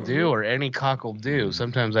cock-a-doodle-doo or any cock will do?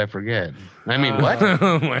 Sometimes I forget. I mean, what?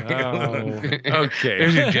 Oh my god. Okay.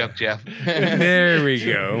 There's your joke, Jeff. There we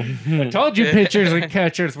go. I told you pitchers and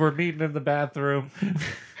catchers were meeting in the bathroom.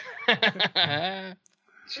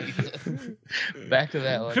 Jesus. Back to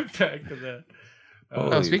that one. Back to that.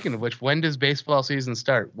 Oh, speaking of which, when does baseball season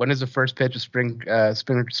start? When is the first pitch of spring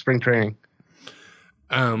training?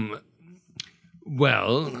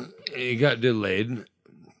 Well, it got delayed.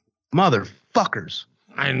 Motherfuckers.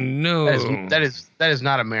 I know. That is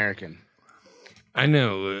not American. I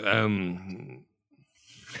know.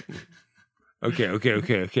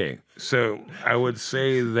 Okay. So I would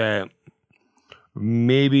say that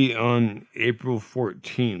maybe on April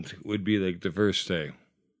 14th would be like the first day.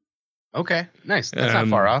 Okay, nice. That's not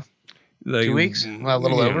far off. Like, 2 weeks? Well, a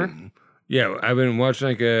little over? Yeah, I've been watching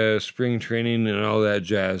like a spring training and all that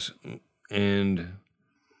jazz. And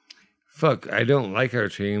fuck, I don't like our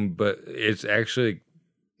team, but it's actually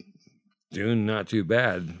doing not too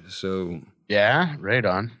bad. So yeah, right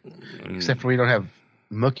on. Except for we don't have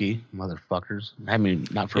Mookie, motherfuckers. I mean,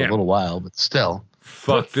 not for a little while, but still.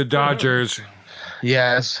 Fuck the Dodgers.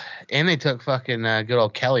 Yes, and they took fucking good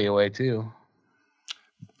old Kelly away too.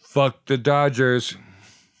 Fuck the Dodgers.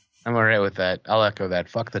 I'm all right with that. I'll echo that.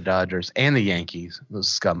 Fuck the Dodgers and the Yankees. Those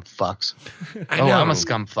scum fucks. I know. I'm a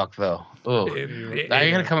scum fuck though. Oh,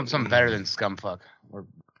 I gotta come up with something better than scum fuck.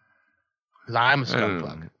 Because I'm a scum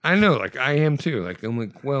fuck. I know, like I am too. Like I'm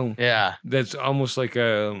like, well, yeah, that's almost like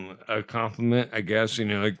a compliment, I guess. You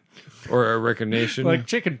know, like or a recognition, like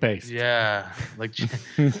chicken paste. Yeah, like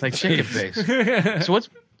chicken paste. So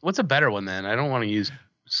what's a better one then? I don't want to use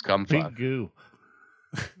scum fuck. Pink goo.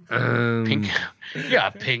 Pink, yeah,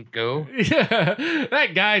 pink goo. Yeah,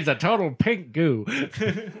 that guy's a total pink goo.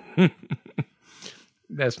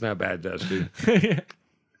 That's not bad, Dusty.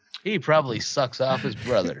 He probably sucks off his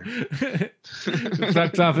brother.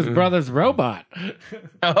 Sucks off his brother's robot.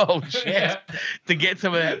 Oh shit! To get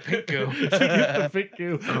some of that pink goo. To get the pink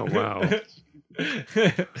goo. Oh wow.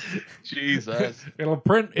 Jesus. It'll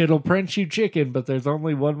print you chicken, but there's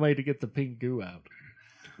only one way to get the pink goo out.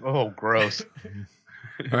 Oh, gross.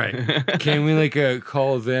 All right. Can we like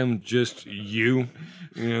call them just you?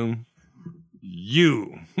 You know,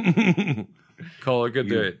 you. Call it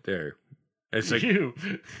good there. It's like you.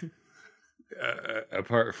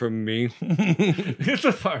 Apart from me. It's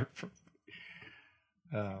apart from.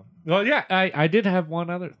 Well, yeah, I did have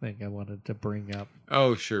one other thing I wanted to bring up.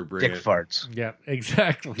 Oh, sure, bring Dick it. farts. Yeah,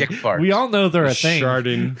 exactly. Dick farts. We all know they're a thing.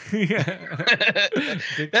 Sharding.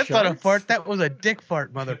 Yeah. That's not a fart. That was a dick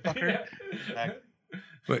fart, motherfucker. Yeah.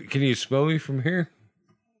 What, can you smell me from here,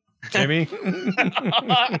 Jimmy?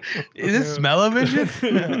 Is it smell-o-vision?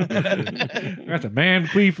 That's a man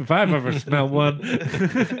queef if I've ever smelled one.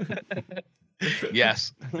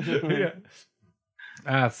 Yes. Yeah.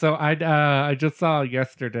 So I just saw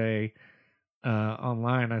yesterday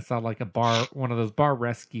online. I saw like one of those bar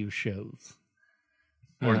rescue shows,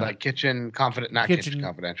 or like kitchen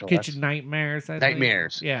confidential. Kitchen nightmares.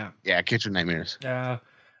 Nightmares. Yeah. Yeah, kitchen nightmares. And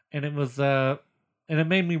it was and it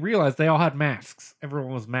made me realize they all had masks.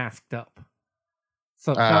 Everyone was masked up.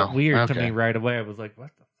 So it felt weird to me right away. I was like,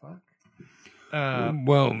 what the fuck?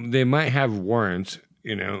 Well, they might have warrants,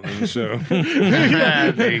 you know, and so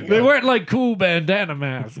they weren't like cool bandana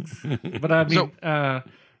masks. But I mean,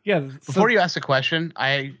 yeah. Before you ask a question,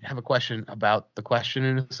 I have a question about the question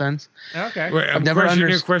in a sense. Okay. Wait, I'm never questioning your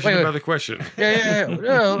understood. question about the question. Yeah.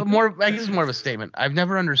 No, I guess it's more of a statement. I've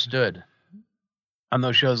never understood on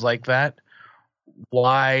those shows like that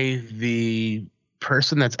why the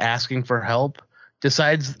person that's asking for help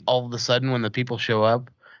decides all of a sudden when the people show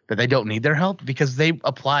up that they don't need their help because they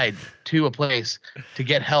applied to a place to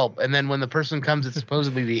get help. And then when the person comes that's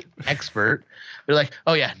supposedly the expert, they're like,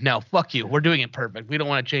 oh, yeah, no, fuck you. We're doing it perfect. We don't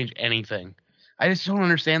want to change anything. I just don't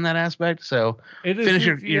understand that aspect. So finish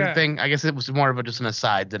your thing. I guess it was more of just an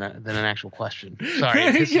aside than an actual question. Sorry,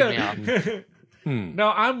 it pisses me off. No,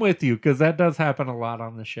 I'm with you because that does happen a lot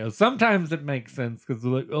on the show. Sometimes it makes sense because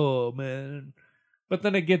they're like, oh, man. But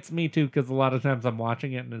then it gets me too because a lot of times I'm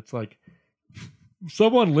watching it and it's like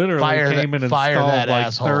someone literally came and installed like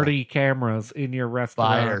asshole. 30 cameras in your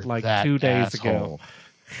restaurant like 2 days ago.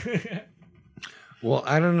 Well,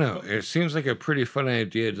 I don't know. It seems like a pretty fun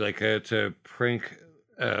idea, like to prank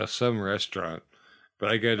some restaurant.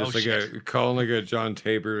 But I got just calling like a John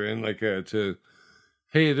Tabor and like to,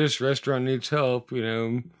 hey, this restaurant needs help. You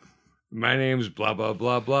know, my name's blah blah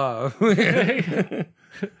blah blah.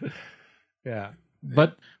 Yeah,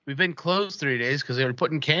 but we've been closed 3 days because they were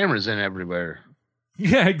putting cameras in everywhere.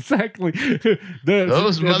 Yeah, exactly.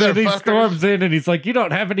 Those motherfuckers. He storms in and he's like, you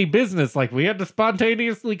don't have any business. Like, we had to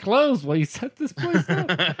spontaneously close while you set this place up.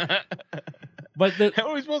 But how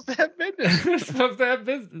are we supposed to have business? We're supposed to have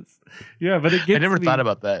business. Yeah, but it gets I never thought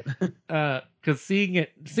about that. Because seeing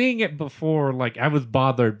it before, like, I was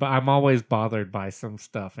bothered, but I'm always bothered by some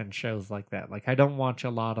stuff in shows like that. Like, I don't watch a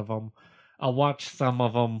lot of them. I'll watch some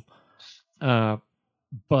of them.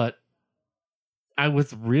 But I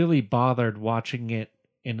was really bothered watching it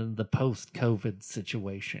in the post-COVID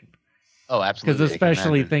situation. Oh, absolutely. Because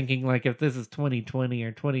especially thinking, like, if this is 2020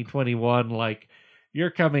 or 2021, like,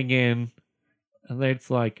 you're coming in and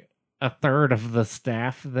it's like a third of the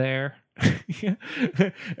staff there.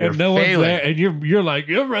 And no one's there. And you're like,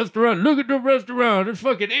 your restaurant, look at the restaurant. It's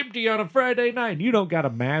fucking empty on a Friday night. And you don't got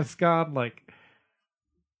a mask on. Like,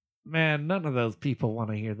 man, none of those people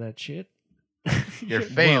want to hear that shit. You're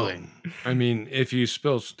failing. Well, I mean, if you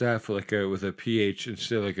spell staff like with a PH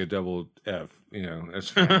instead of like a double F, you know,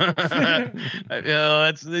 that's fine.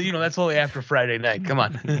 That's only after Friday night. Come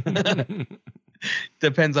on.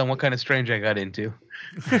 Depends on what kind of strange I got into.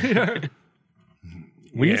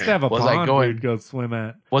 We used to have a pond we'd go swim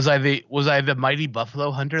at. Was I the mighty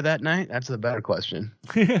buffalo hunter that night? That's the better question.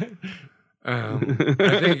 I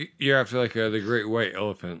think you're after like the great white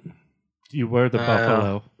elephant. You were the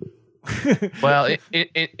buffalo. Well,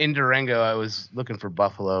 in Durango, I was looking for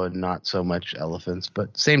buffalo and not so much elephants,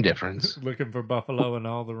 but same difference. Looking for buffalo in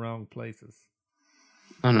all the wrong places.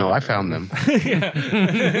 Oh no, I found them.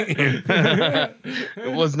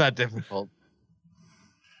 It was not difficult.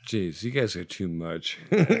 Jeez, you guys are too much.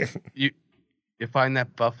 You find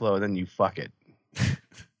that buffalo and then you fuck it.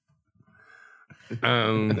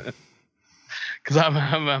 Because I'm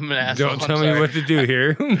an asshole. Don't tell me what to do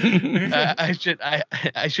here. I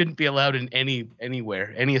shouldn't be allowed in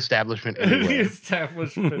anywhere, any establishment anywhere. Any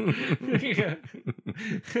establishment. Yeah.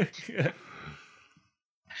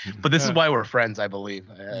 But this is why we're friends, I believe.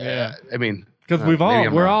 Yeah. I mean, because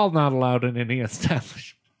we're all not allowed in any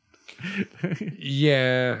establishment.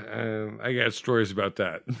 Yeah, I got stories about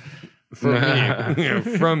that.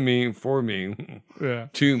 From me, for me, yeah.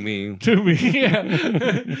 To me,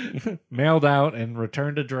 yeah. Mailed out and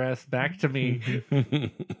returned address back to me.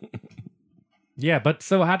 Yeah, but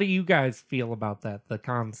so how do you guys feel about that? The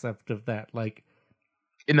concept of that, like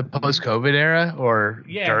in the post-COVID era, or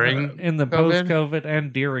during in the post-COVID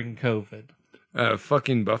and during COVID.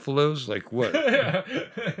 Fucking buffaloes, like what?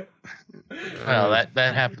 Well,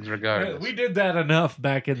 that happens regardless. We did that enough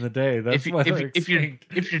back in the day. That's if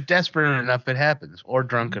you're desperate enough, it happens, or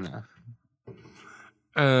drunk enough.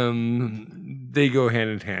 They go hand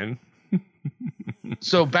in hand.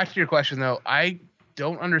 So back to your question, though, I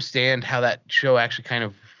don't understand how that show actually kind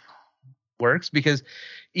of works, because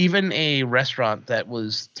even a restaurant that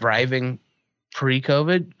was thriving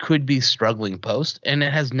pre-COVID could be struggling post, and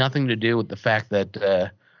it has nothing to do with the fact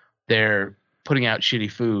that they're putting out shitty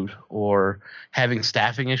food or having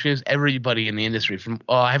staffing issues. Everybody in the industry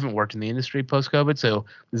I haven't worked in the industry post-COVID, so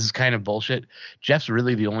this is kind of bullshit. Jeff's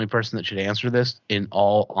really the only person that should answer this in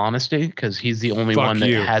all honesty, because he's the only one that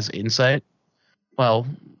has insight. Well,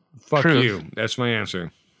 fuck you. That's my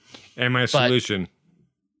answer. And my solution.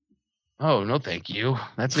 Oh, no, thank you.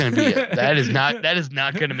 That's going to be that is not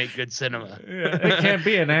going to make good cinema. Yeah, it can't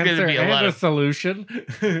be an answer and a solution.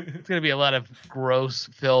 It's going to be a lot of gross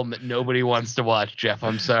film that nobody wants to watch, Jeff.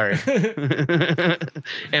 I'm sorry.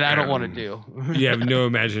 And I don't want to do. You have no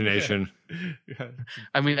imagination. Yeah.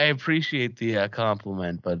 I mean, I appreciate the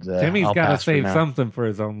compliment, but Timmy's got to save something for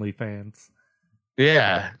his OnlyFans.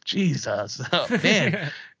 Yeah. Jesus. Oh,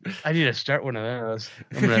 man. I need to start one of those.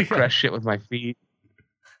 I'm going to crush shit with my feet.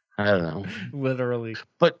 I don't know. Literally.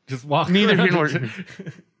 But just walk neither around. here nor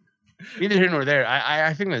Neither here nor there.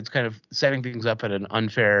 I think that's kind of setting things up at an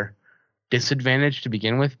unfair disadvantage to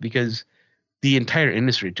begin with, because the entire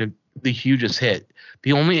industry took the hugest hit.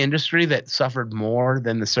 The only industry that suffered more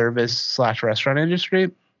than the service/restaurant industry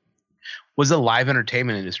was the live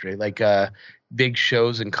entertainment industry, like big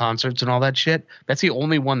shows and concerts and all that shit. That's the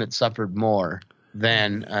only one that suffered more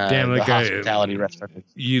than the hospitality restaurant.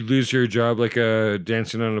 You lose your job like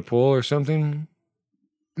dancing on a pole or something?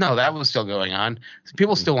 No, that was still going on.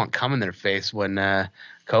 People still want cum in their face when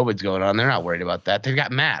COVID's going on. They're not worried about that. They've got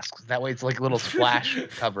masks. That way it's like a little splash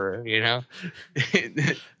cover, you know?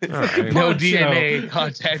 Right. No DNA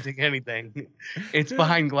contacting anything. It's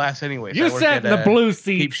behind glass anyway. You sat in the blue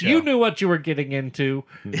seats. show. You knew what you were getting into.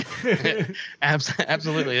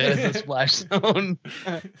 Absolutely. That is a splash zone.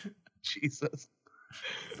 Jesus.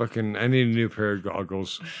 Fucking, I need a new pair of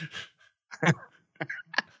goggles.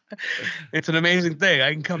 It's an amazing thing.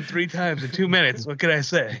 I can come 3 times in 2 minutes. What can I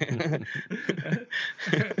say?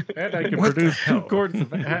 And I can produce 2 quarts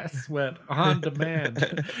of ass sweat on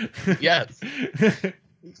demand. Yes. Just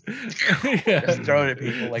throwing at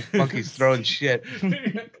people like monkeys throwing shit.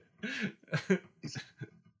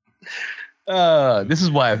 This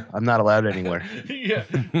is why I'm not allowed anywhere. Yeah,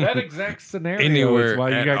 that exact scenario Anywhere is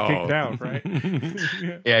why you got at kicked all. out, right?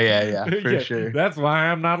 Yeah, for Yeah, sure. That's why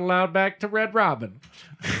I'm not allowed back to Red Robin.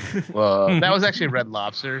 Well, that was actually Red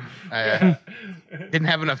Lobster. I didn't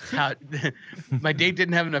have enough. My date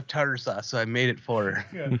didn't have enough tartar sauce, so I made it for her.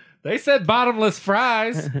 Yeah. They said bottomless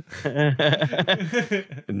fries.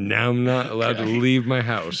 Now I'm not allowed to leave my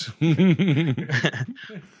house. And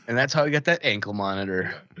that's how I got that ankle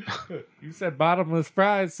monitor. You said bottomless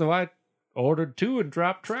fries, so I ordered 2 and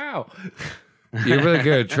dropped trow. You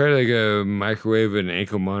ever try to microwave an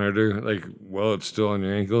ankle monitor while it's still on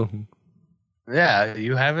your ankle? Yeah,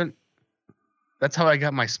 you haven't? That's how I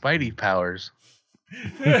got my Spidey powers.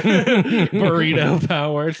 Burrito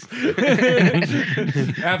powers.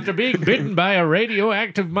 After being bitten by a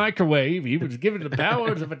radioactive microwave, he was given the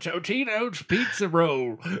powers of a Totino's pizza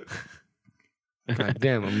roll. God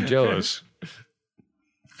damn, I'm jealous.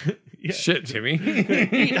 Yeah. Shit, Timmy.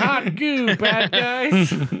 Eat hot goo, bad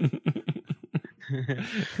guys.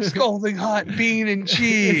 Scalding hot bean and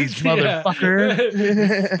cheese, Yeah.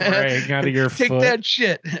 motherfucker. Spraying out of your Take foot. that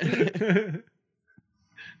shit.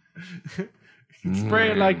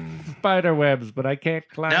 Spray it like spider webs, but I can't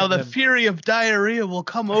climb Now the them. fury of diarrhea will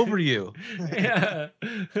come over you. Yeah.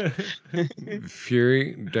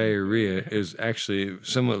 Fury diarrhea is actually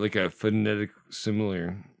somewhat like a phonetic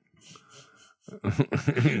similar.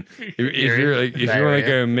 if you want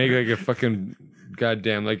to make a fucking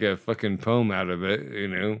goddamn a fucking poem out of it, you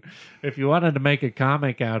know. If you wanted to make a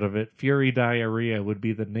comic out of it, Fury Diarrhea would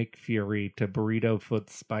be the Nick Fury to Burrito Foot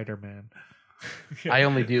Spider-Man. I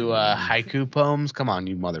only do haiku poems. Come on,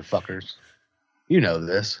 you motherfuckers. You know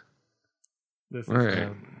this. This is All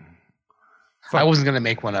right. I wasn't going to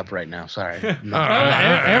make one up right now. Sorry.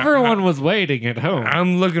 Everyone was waiting at home.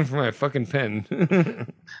 I'm looking for my fucking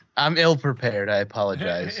pen. I'm ill prepared. I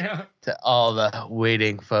apologize Yeah. to all the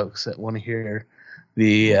waiting folks that want to hear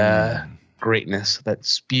the greatness that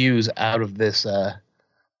spews out of this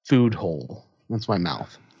food hole. That's my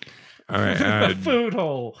mouth. All right, Food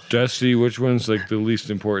hole. Dusty, which one's the least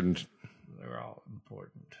important? They're all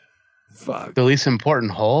important. Fuck. The least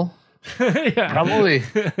important hole? Yeah. Probably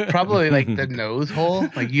like the nose hole.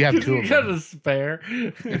 Like you have 2 You of got them. a spare.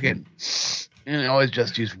 Okay. And always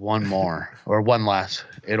just use one more or one less.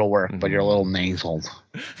 It'll work, but you're a little nasal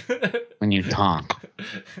when you talk.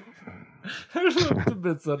 There's a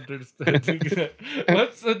misunderstanding.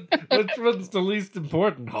 Which one's the least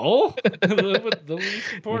important hole? The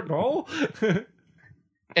least important hole?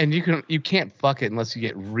 And you can't fuck it unless you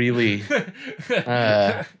get really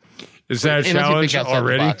Is that a unless you challenge think outside the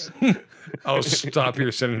already? box. I'll stop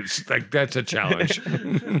your sentence. That's a challenge.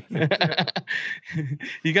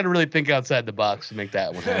 You got to really think outside the box to make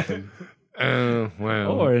that one happen.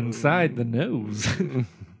 Well. Or inside the nose.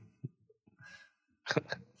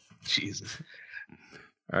 Jesus.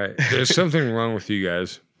 All right. There's something wrong with you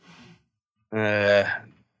guys.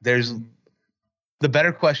 There's the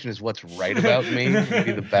better question is what's right about me would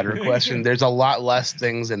be the better question. There's a lot less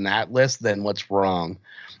things in that list than what's wrong.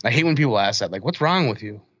 I hate when people ask that, like, what's wrong with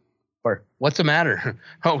you? Or what's the matter?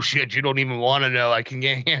 Oh shit, you don't even want to know. I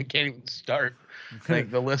can't even start.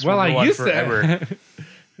 Like the list will go on forever.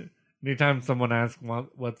 Anytime someone asks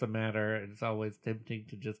what's the matter, it's always tempting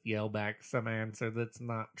to just yell back some answer that's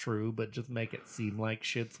not true, but just make it seem like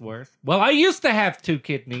shit's worse. Well, I used to have 2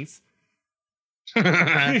 kidneys.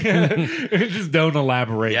 Just don't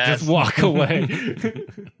elaborate. Yes. Just walk away.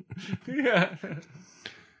 Yeah.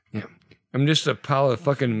 I'm just a pile of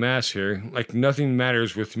fucking mass here. Like nothing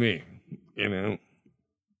matters with me, you know.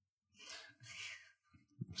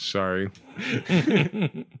 Sorry.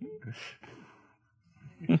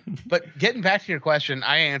 But getting back to your question,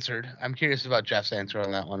 I answered. I'm curious about Jeff's answer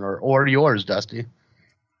on that one, or yours, Dusty.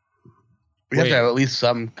 We have to have at least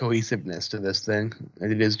some cohesiveness to this thing,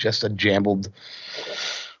 and it is just a jumbled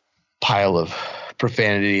pile of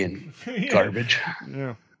profanity and garbage.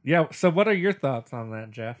 Yeah. So, what are your thoughts on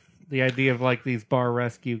that, Jeff? The idea of like these bar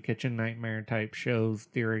rescue, kitchen nightmare type shows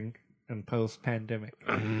during and post pandemic.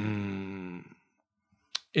 In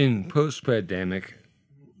post pandemic,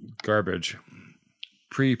 garbage.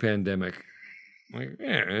 Pre-pandemic, like,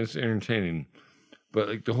 yeah, it's entertaining, but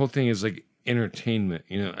like the whole thing is like entertainment.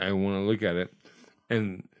 You know, I want to look at it,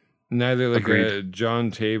 and neither like a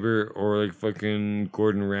John Tabor or like fucking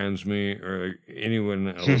Gordon Ramsay or like anyone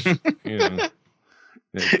else. You know,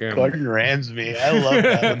 like, Gordon Ramsay, I love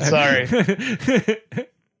that. I'm sorry.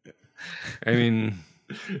 I mean,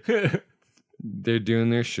 they're doing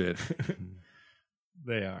their shit.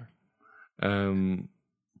 They are.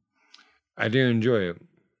 I do enjoy it.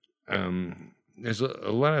 There's a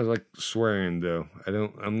lot of like swearing though.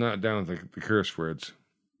 I'm not down with like the curse words,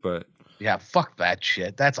 but yeah, fuck that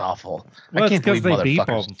shit. That's awful. Well, I can't believe they beep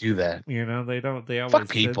motherfuckers them. do that. You know, they don't. They always Fuck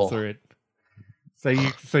people. censor it.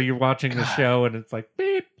 So you're watching the show and it's like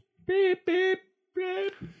beep beep beep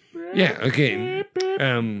beep. Yeah. Okay.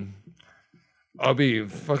 I'll be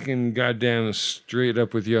fucking goddamn straight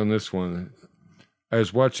up with you on this one. I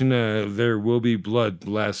was watching There Will Be Blood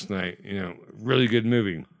last night. You know, really good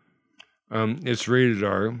movie. It's rated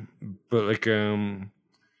R, but like it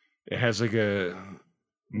has like a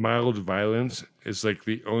mild violence. It's like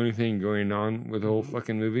the only thing going on with the whole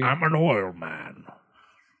fucking movie. I'm an oil man.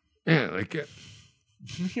 Yeah, like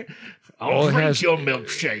I'll drink your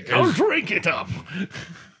milkshake. I'll drink it up.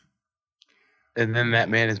 And then that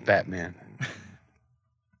man is Batman.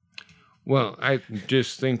 Well, I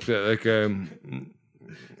just think that like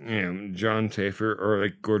John Tabor or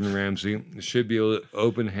like Gordon Ramsay should be able to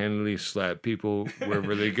open-handedly slap people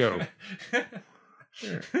wherever they go.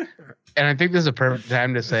 And I think this is a perfect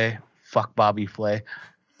time to say, fuck Bobby Flay.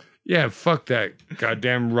 Yeah, fuck that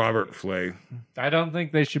goddamn Robert Flay. I don't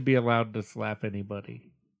think they should be allowed to slap anybody.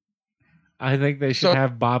 I think they should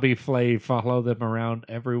have Bobby Flay follow them around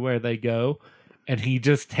everywhere they go, and he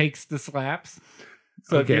just takes the slaps.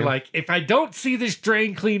 So if you're like, if I don't see this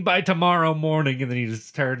drain clean by tomorrow morning, and then you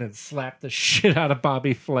just turn and slap the shit out of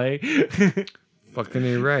Bobby Flay. Fucking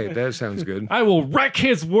you're right. That sounds good. I will wreck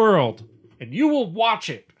his world, and you will watch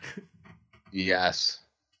it. Yes.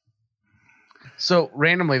 So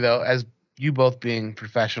randomly though, as you both being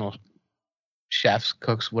professional chefs,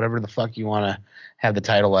 cooks, whatever the fuck you want to have the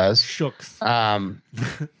title as, Shooks.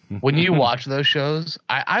 When you watch those shows,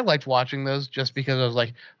 I liked watching those just because I was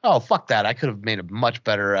like, oh, fuck that. I could have made a much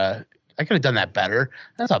better, I could have done that better.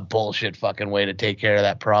 That's a bullshit fucking way to take care of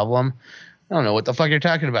that problem. I don't know what the fuck you're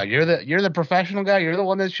talking about. You're the professional guy. You're the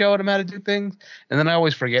one that's showing them how to do things. And then I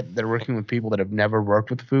always forget that they're working with people that have never worked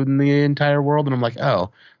with food in the entire world. And I'm like,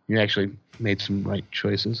 oh, you actually made some right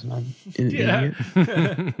choices. I'm an idiot.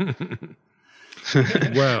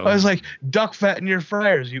 Wow. I was like, duck fat in your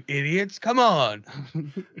fryers, you idiots. Come on.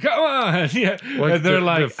 Come on. Yeah. Like and they're the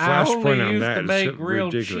like, I only flashpoint on used that to is make so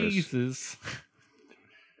grilled ridiculous. cheeses.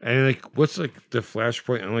 And like, what's like the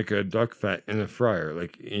flashpoint on like a duck fat in a fryer?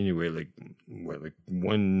 Like anyway, like what, like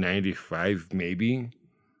 195 maybe?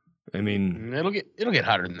 I mean, It'll get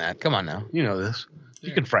hotter than that. Come on now. You know this.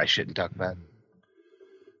 You can fry shit in duck fat.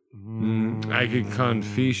 I could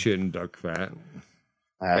confit shit in duck fat.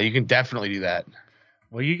 You can definitely do that.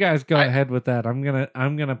 Well, you guys go ahead with that. I'm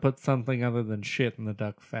gonna put something other than shit in the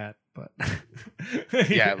duck fat, but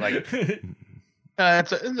Yeah, like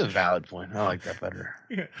it's a valid point. I like that better.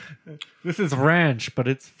 This is ranch, but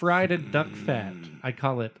it's fried in duck fat. I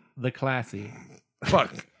call it the classy.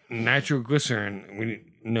 Fuck. Natural glycerin. We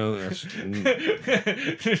know this.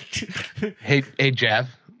 Hey Jeff,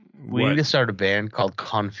 we What? need to start a band called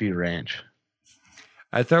Confit Ranch.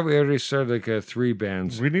 I thought we already started like 3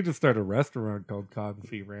 bands. We need to start a restaurant called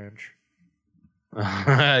Confit Ranch.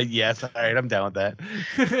 Yes, all right, I'm down with that.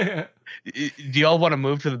 Do y'all want to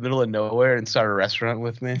move to the middle of nowhere and start a restaurant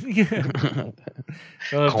with me? Yeah.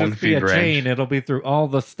 It'll just be a Confit Ranch. chain. It'll be through all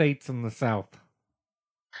the states in the South.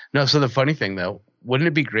 No, so the funny thing though, wouldn't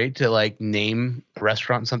it be great to like name a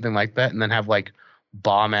restaurant something like that and then have like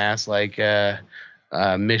bomb ass like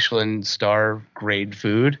Michelin star grade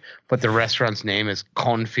food, but the restaurant's name is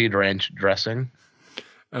Confit Ranch dressing?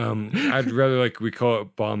 I'd rather like we call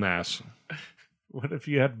it bomb ass. What if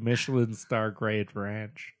you had Michelin star grade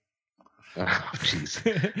ranch? Oh, jeez.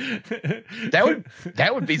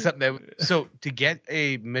 That would be something so to get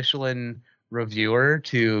a Michelin reviewer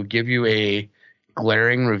to give you a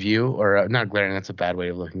glaring review, or not glaring, that's a bad way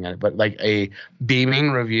of looking at it, but like a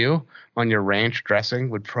beaming review on your ranch dressing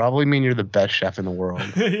would probably mean you're the best chef in the world.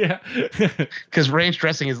 Yeah. Because ranch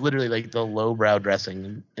dressing is literally like the lowbrow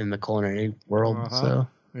dressing in the culinary world. So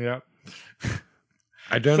yeah.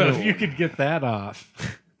 I don't know. So if you could get that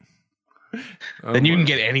off, then you can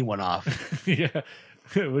get anyone off. yeah.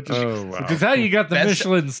 Which wow. is how you got the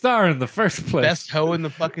Michelin star in the first place. Best hoe in the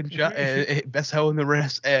fucking best hoe in the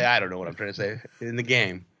rest. I don't know what I'm trying to say in the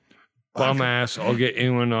game. Bum ass. I'll get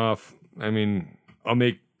anyone off. I mean, I'll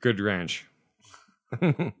make good ranch.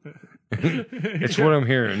 It's what I'm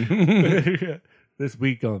hearing. This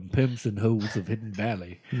week on Pimps and Hoes of Hidden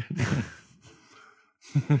Valley.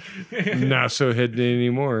 Not so hidden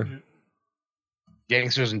anymore.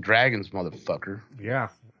 Gangsters and Dragons, motherfucker. Yeah.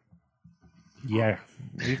 Yeah.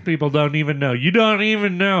 These people don't even know. You don't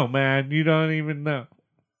even know, man. You don't even know.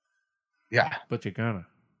 Yeah. But you're gonna.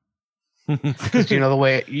 Because you know the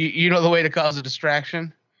way you know the way to cause a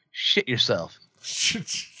distraction? Shit yourself.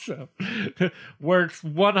 So, works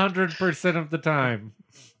 100% of the time.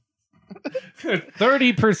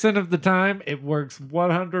 30% of the time, it works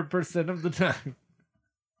 100% of the time.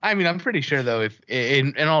 I mean, I'm pretty sure though, if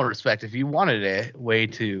in all respect, if you wanted a way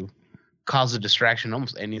to cause a distraction in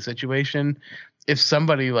almost any situation, if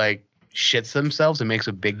somebody like shits themselves and makes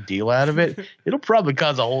a big deal out of it, it'll probably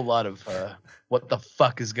cause a whole lot of what the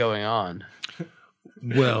fuck is going on.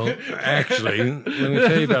 Well, actually, let me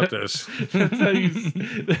tell you about this.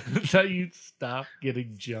 That's how you stop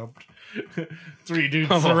getting jumped. 3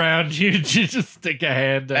 dudes around you, you just stick a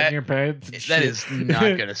hand down your pants. That is not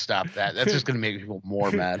going to stop that. That's just going to make people more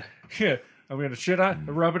mad. Yeah, I'm going to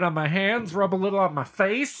rub it on my hands, rub a little on my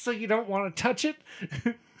face so you don't want to touch it.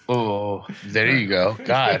 Oh, there you go.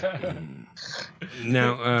 God.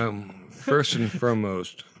 Now, first and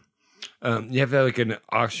foremost, you have to have like an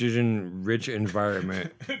oxygen-rich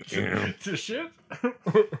environment, you know. To shit?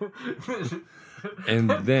 And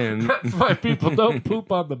then that's why people don't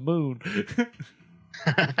poop on the moon.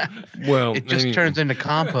 Well, it just turns into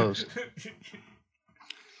compost.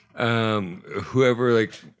 Whoever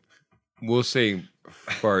like we'll say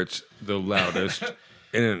farts the loudest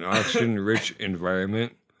in an oxygen-rich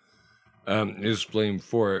environment is blamed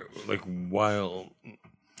for it. Like while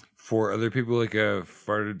 4 other people like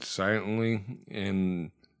farted silently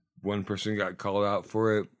and one person got called out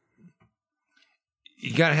for it.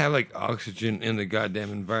 You gotta have like oxygen in the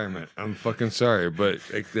goddamn environment. I'm fucking sorry, but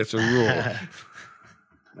like that's a rule.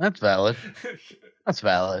 That's valid. That's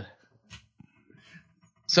valid.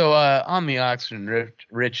 So on the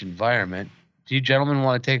oxygen-rich environment, do you gentlemen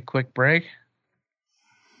want to take a quick break?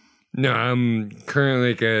 No, I'm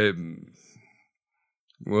currently like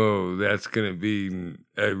whoa, that's gonna be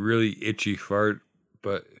a really itchy fart,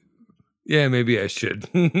 but yeah, maybe I should.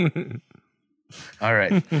 All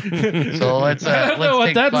right. So let's. I don't know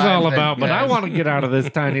what that's all about, but I guys. want to get out of this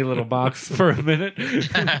tiny little box for a minute.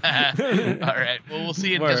 All right. Well, we'll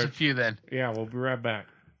see you in just a few then. Yeah, we'll be right back.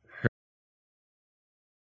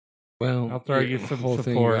 Well, I'll throw you some whole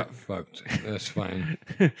thing support. got fucked. That's fine.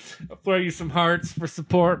 I'll throw you some hearts for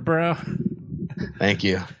support, bro. Thank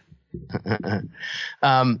you.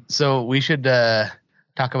 So we should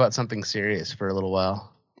talk about something serious for a little while.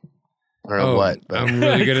 I don't know what, but I'm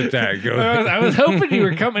really good at that. Go ahead. I was hoping you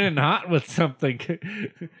were coming in hot with something.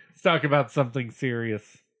 Let's talk about something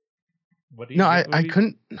serious. What do you? no, I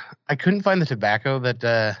couldn't find the tobacco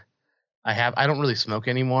that I have. I don't really smoke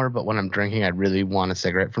anymore, but when I'm drinking, I really want a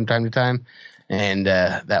cigarette from time to time, and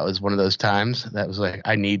that was one of those times. That was like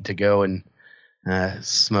I need to go and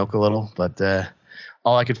smoke a little, but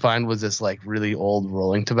all I could find was this like really old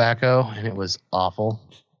rolling tobacco, and it was awful.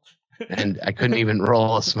 And I couldn't even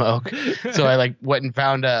roll a smoke, so I like went and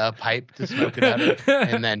found a pipe to smoke it out of,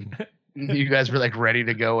 and then you guys were like ready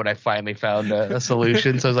to go, and I finally found a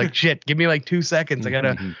solution. So I was like, "Shit, give me like 2 seconds. I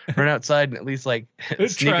gotta run outside and at least like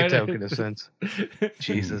sneak a token of sense."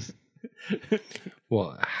 Jesus.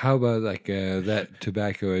 Well, how about like that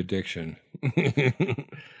tobacco addiction? I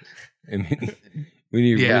mean, when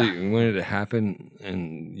you really wanted it to happen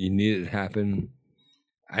and you needed it to happen,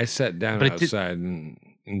 I sat down outside and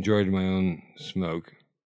enjoyed my own smoke.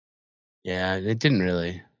 Yeah, it didn't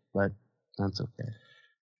really, but that's okay.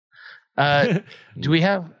 Do we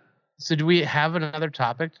have another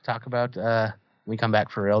topic to talk about when we come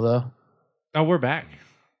back for real though? Oh, we're back.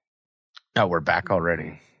 Oh, we're back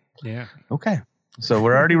already. Yeah. Okay. So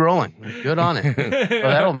we're already rolling. Good on it.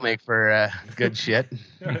 Well, that'll make for good shit.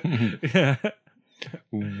 Yeah.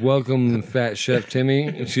 Welcome, Fat Chef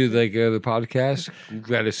Timmy, to the podcast.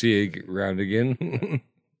 Glad to see you around again.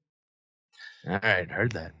 All right,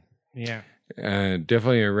 heard that. Yeah.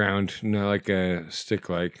 Definitely around, not like a stick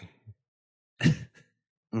like.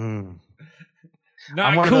 Mm.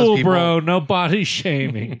 Not cool, bro. No body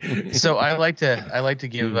shaming. So I like to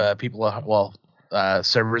give people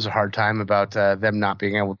servers a hard time about them not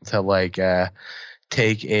being able to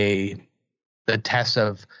take the test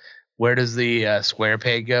of where does the square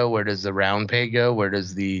peg go, where does the round peg go, where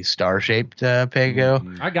does the star shaped peg go.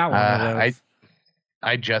 I got one of those.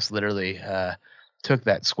 I just literally took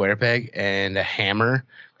that square peg and a hammer,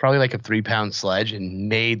 probably like a 3-pound sledge, and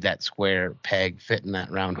made that square peg fit in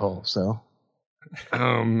that round hole. So.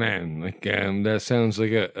 Oh man, that sounds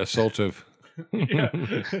like a assaultive. Yeah.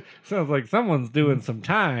 Sounds like someone's doing some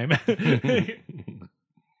time.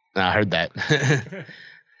 I heard that.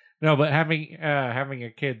 No, but having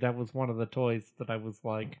a kid, that was one of the toys that I was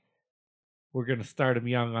like, we're gonna start him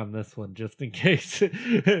young on this one, just in case.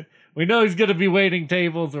 We know he's gonna be waiting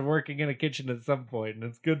tables or working in a kitchen at some point, and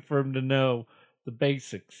it's good for him to know the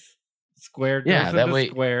basics. Square goes into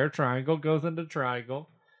square, triangle goes into triangle.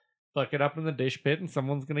 Fuck it up in the dish pit, and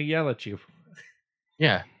someone's gonna yell at you.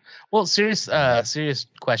 Yeah. Well, serious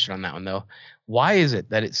question on that one though. Why is it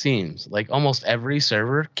that it seems like almost every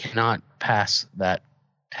server cannot pass that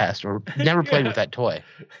test or never played with that toy?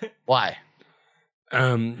 Why?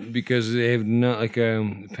 Because they have not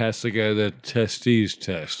passed the testes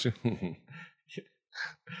test.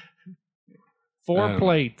 4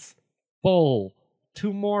 plates, bowl,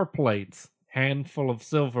 2 more plates, handful of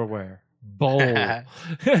silverware. Bowl. Yeah.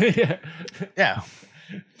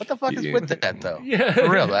 What the fuck is with that though? Yeah. For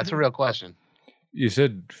real, that's a real question. You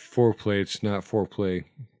said 4 plates, not foreplay.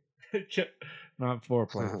 Not 4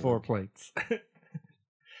 plates, 4 plates.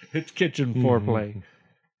 It's kitchen foreplay.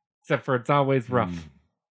 Except for it's always rough.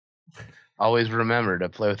 Always remember to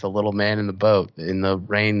play with the little man in the boat in the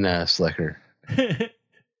rain slicker.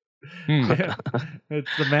 Yeah.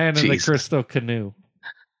 It's the man in the crystal canoe.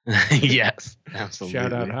 Yes, absolutely.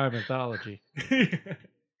 Shout out High Mythology.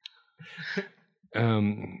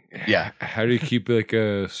 Yeah. How do you keep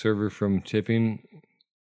a server from tipping?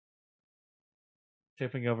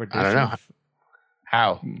 Tipping over dishes? I don't know.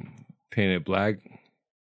 How? Paint it black.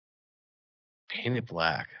 Paint it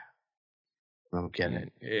black. I don't get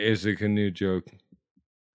it. It's a canoe joke.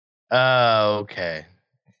 Oh, okay.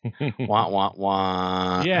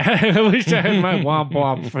 Wah. Yeah, I wish I had my womp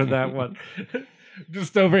womp for that one.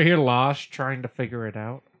 Just over here lost, trying to figure it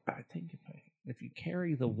out. I think if you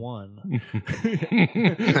carry the 1.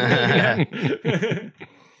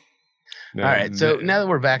 All right, so now that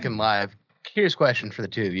we're back in live, curious question for the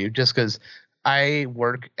two of you, just because I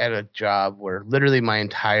work at a job where literally my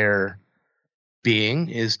entire being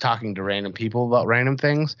is talking to random people about random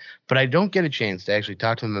things, but I don't get a chance to actually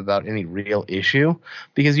talk to them about any real issue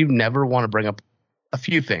because you never want to bring up a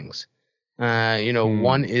few things.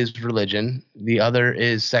 One is religion, the other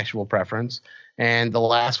is sexual preference, and the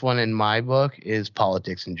last one in my book is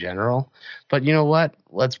politics in general. But you know what?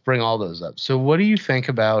 Let's bring all those up. So what do you think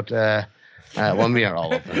about well, we are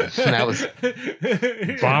all open. That was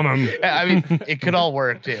bomb them. I mean, it could all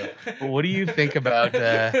work too. But what do you think about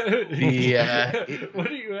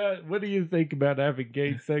What do you think about having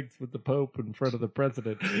gay sex with the Pope in front of the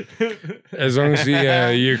president? As long as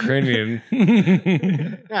the Ukrainian.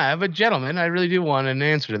 Yeah, but gentlemen, I really do want an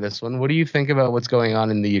answer to this one. What do you think about what's going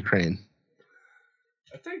on in the Ukraine?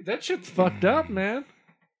 I think that shit's fucked up, man.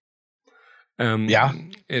 Yeah.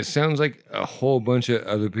 It sounds like a whole bunch of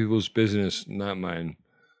other people's business, not mine.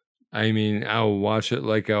 I mean, I'll watch it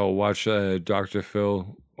like I'll watch Dr.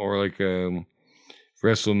 Phil or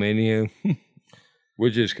WrestleMania,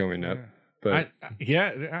 which is coming up. But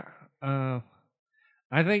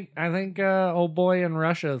I think old boy in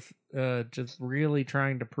Russia's just really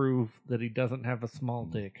trying to prove that he doesn't have a small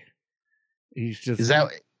dick. He's just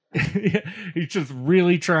he's just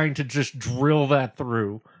really trying to just drill that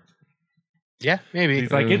through. Yeah, maybe.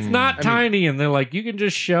 He's like, it's not tiny. And they're like, you can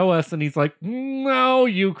just show us. And he's like, no,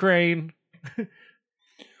 Ukraine.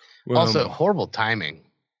 Also, horrible timing.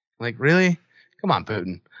 Like, really? Come on,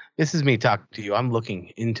 Putin. This is me talking to you. I'm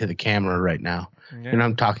looking into the camera right now. Yeah. And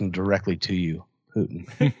I'm talking directly to you, Putin.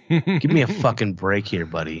 Give me a fucking break here,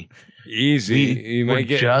 buddy. Easy. You might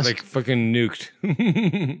get fucking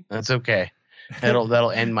nuked. That's okay.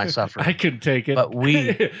 That'll end my suffering. I can take it.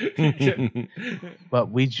 But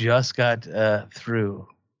we just got through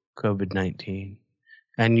COVID-19,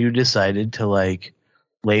 and you decided to lay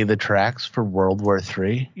the tracks for World War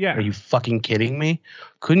III. Yeah. Are you fucking kidding me?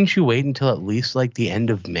 Couldn't you wait until at least the end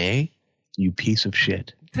of May? You piece of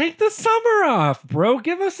shit. Take the summer off, bro.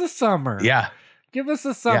 Give us a summer. Yeah. Give us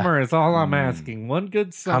a summer is all I'm asking. One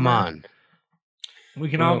good summer. Come on. We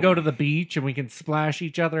can all go to the beach and we can splash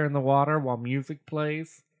each other in the water while music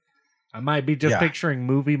plays. I might be just picturing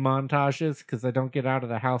movie montages because I don't get out of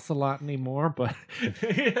the house a lot anymore, but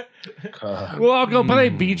we'll all go play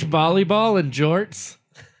beach volleyball in jorts.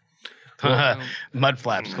 Mud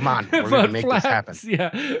flaps. Come on. We're going to make this happen. Yeah.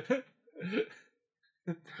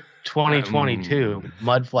 2022.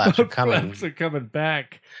 Mud flaps are coming. Mud flaps are coming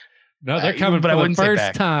back. No, they're coming for the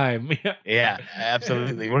first time. Yeah,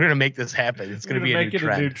 absolutely. We're going to make this happen. It's going to be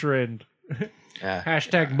a new trend.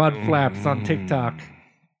 Hashtag mud flaps on TikTok.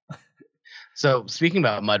 So speaking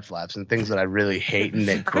about mud flaps and things that I really hate and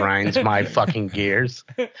that grinds my fucking gears.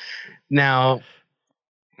 Now,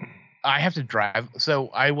 I have to drive. So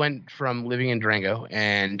I went from living in Durango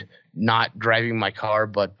and not driving my car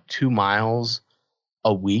but 2 miles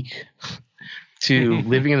a week to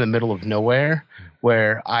living in the middle of nowhere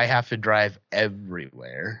where I have to drive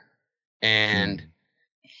everywhere. And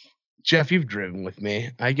Jeff, you've driven with me.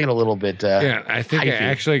 I get a little bit I think I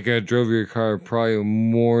actually drove your car probably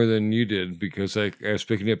more than you did because I was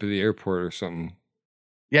picking you up at the airport or something.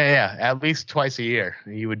 Yeah. At least twice a year.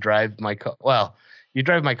 You would drive my car. Well, you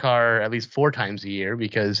drive my car at least 4 times a year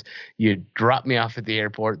because you drop me off at the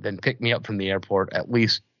airport, then pick me up from the airport at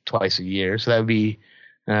least twice a year. So that would be,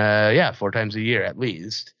 4 times a year at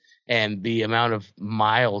least. And the amount of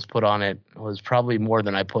miles put on it was probably more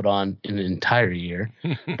than I put on in an entire year.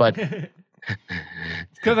 But it's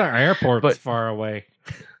because our airport's far away.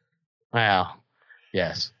 Wow.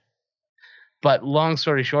 Yes. But long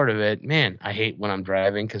story short of it, man, I hate when I'm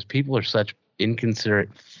driving because people are such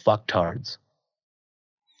inconsiderate fucktards.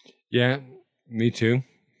 Yeah, me too.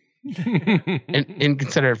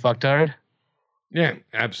 Inconsiderate fucktard? Yeah,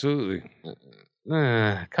 absolutely.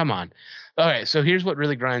 Come on. Okay, so here's what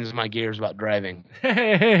really grinds my gears about driving.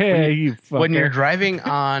 You fucker. When you're driving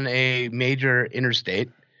on a major interstate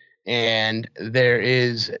and there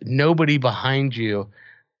is nobody behind you,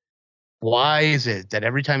 why is it that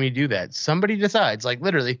every time you do that, somebody decides, like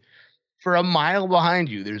literally, for a mile behind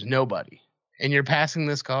you, there's nobody, and you're passing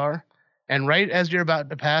this car, and right as you're about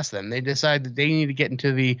to pass them, they decide that they need to get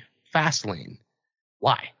into the fast lane.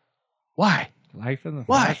 Why? Life in the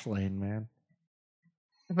fast lane, man.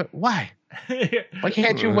 But why? Why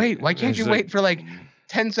can't you wait? Why can't you wait for like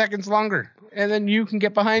 10 seconds longer? And then you can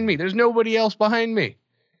get behind me. There's nobody else behind me.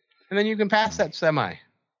 And then you can pass that semi.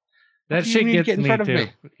 That shit gets in me front too. of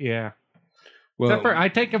me. Yeah. Well, Except for I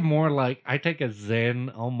take a zen,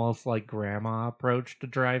 almost like grandma approach to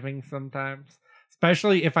driving sometimes.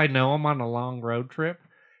 Especially if I know I'm on a long road trip.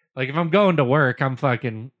 Like if I'm going to work, I'm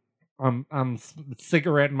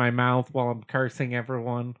cigarette in my mouth while I'm cursing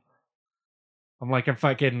everyone. I'm like a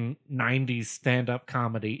fucking 90s stand-up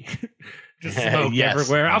comedy. Just smoke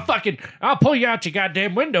everywhere. I'll pull you out your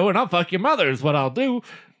goddamn window and I'll fuck your mother is what I'll do.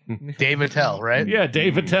 Dave Attell, right? Yeah,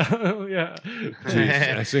 Dave Attell. Yeah.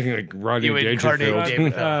 Jeez, I was thinking like Rodney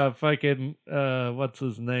Dangerfield. Fucking, what's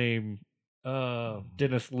his name?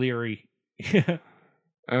 Dennis Leary.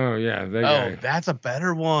 Oh, yeah. That guy. That's a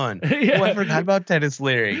better one. Yeah. Oh, I forgot about Dennis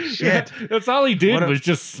Leary. Shit. Yeah, that's all he did was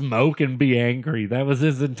just smoke and be angry. That was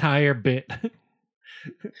his entire bit.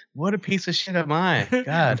 What a piece of shit am I?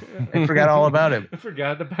 God, I forgot all about him. I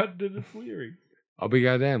forgot about Dennis Leary. I'll be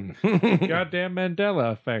goddamn. Goddamn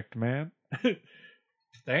Mandela effect, man.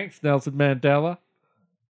 Thanks, Nelson Mandela.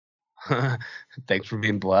 Thanks for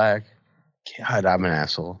being black. God, I'm an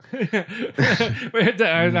asshole.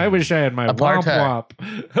 I wish I had my Apartheid. womp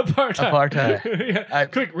womp. Apartheid. Yeah.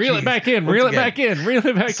 Quick, reel it back in. Reel it back in.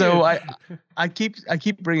 So I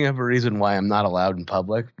keep bringing up a reason why I'm not allowed in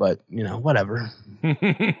public, but whatever.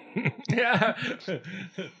 Yeah.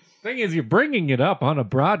 Thing is, you're bringing it up on a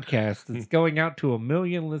broadcast that's going out to 1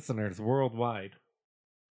 million listeners worldwide.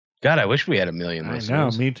 God, I wish we had 1 million listeners. I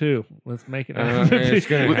know, me too. Let's make it happen. It's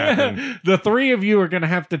going to happen. The 3 of you are going to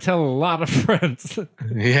have to tell a lot of friends.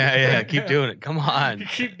 Yeah. Keep doing it. Come on.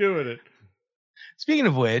 Keep doing it. Speaking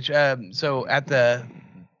of which, so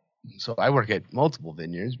I work at multiple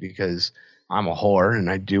vineyards because I'm a whore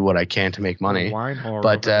and I do what I can to make money. Wine whore.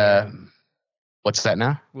 But what's that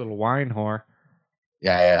now? Little wine whore.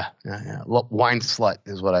 Yeah. Wine slut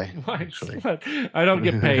is what I actually. Slut. I don't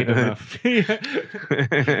get paid enough. I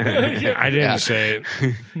didn't say it.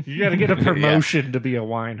 You got to get a promotion to be a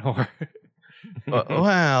wine whore.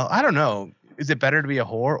 Well, I don't know. Is it better to be a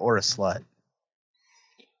whore or a slut?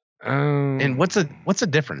 And what's the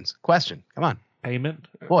difference? Question. Come on. Payment.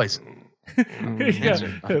 Boys.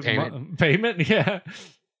 Payment. Yeah.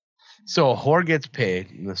 So a whore gets paid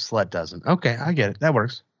and the slut doesn't. Okay, I get it. That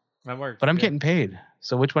works. That works. But I'm getting paid.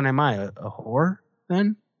 So which one am I? A whore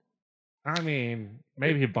then? I mean,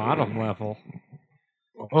 maybe bottom level.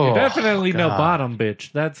 Oh, You're definitely no God. bottom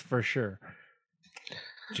bitch. That's for sure.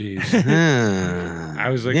 Jeez. I I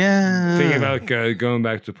was like thinking about going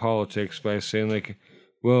back to politics by saying like,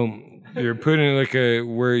 well, you're putting like a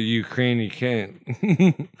where Ukraine you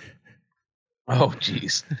can't. Oh,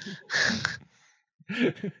 jeez.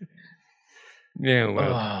 Yeah,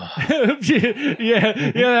 well, yeah,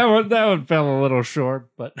 that one fell a little short,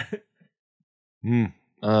 but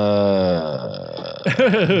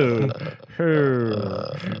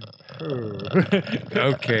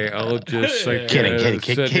okay, I'll just like Kidding,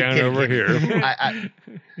 sit down over here.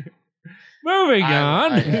 Moving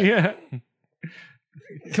on. Yeah.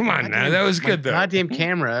 Come on now, that was good though. Goddamn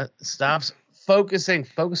camera stops focusing.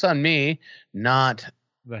 Focus on me, not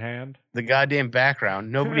The hand. the goddamn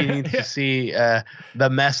background. Nobody needs to see the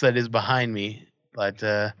mess that is behind me, but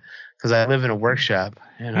because I live in a workshop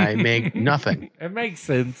and I make nothing. It makes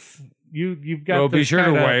sense. You've got Well, be this sure to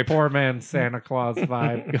kinda wipe. poor man Santa Claus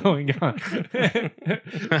vibe going on.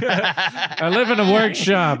 I live in a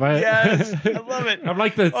workshop. Yes, I love it. I'm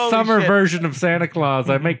like the Holy summer shit. version of Santa Claus.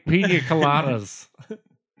 I make pina coladas,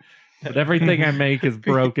 but everything I make is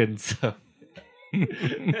broken. So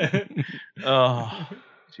Oh,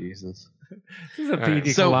 Jesus. this isn't All right,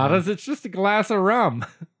 pina so- coladas. It's just a glass of rum.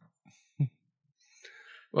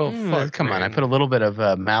 Well, fuck, Come on. I man. put a little bit of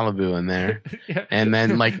Malibu in there Yeah. and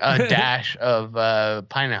then like a dash of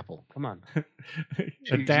pineapple. Come on.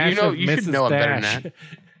 A dash know- of you should Mrs. know I'm better than Dash. that.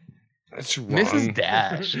 That's wrong. Mrs.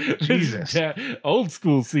 Dash. Jesus. Old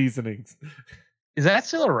school seasonings. Is that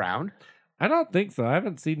still around? I don't think so. I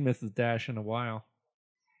haven't seen Mrs. Dash in a while.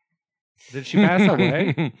 Did she pass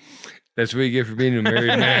away? That's what you get for being a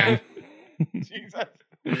married man. Jesus.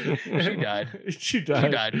 She died. She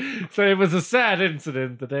died. died. So it was a sad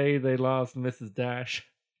incident the day they lost Mrs. Dash.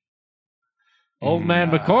 Old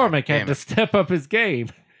man McCormick had damn to it. step up his game.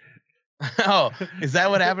 Oh, is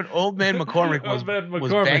that what happened? Old man McCormick was, Old man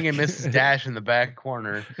was McCormick. banging Mrs. Dash in the back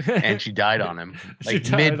corner and she died on him. She Like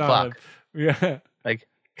died mid on fuck. him. Yeah. Like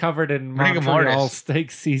Covered in Rigor Montreal mortis.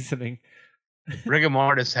 steak seasoning. rigor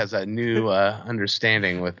mortis has a new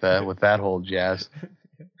understanding with that whole jazz.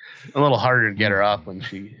 A little harder to get her off when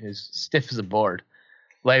she is stiff as a board,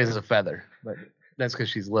 light as a feather. But that's because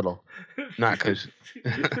she's little, not because.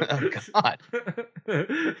 Oh God!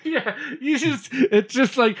 Yeah, it's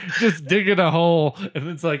just like just digging a hole, and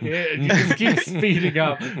it's like you just keep speeding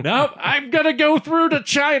up. Nope, I'm gonna go through to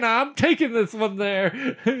China. I'm taking this one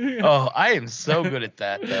there. Oh, I am so good at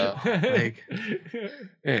that though. Like,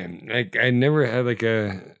 Man, like I never had like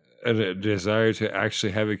a desire to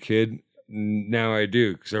actually have a kid. Now I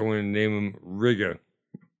do because I want to name him Riga.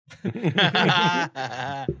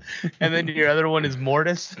 and then your other one is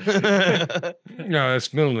Mortis. No,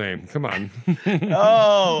 that's middle name. Come on.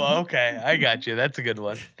 Oh, okay. I got you. That's a good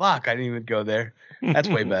one. Fuck, I didn't even go there. That's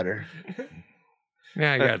way better.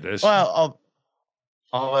 Yeah, I got this. Well,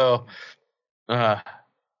 although, I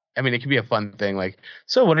mean, it could be a fun thing. Like,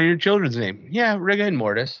 so what are your children's name? Yeah, Riga and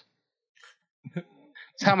Mortis.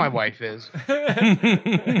 It's how my wife is.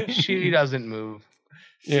 She doesn't move.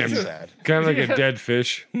 Yeah, She's sad. kind of like a dead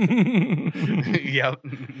fish. Yep.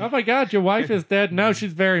 Oh my God, your wife is dead. No,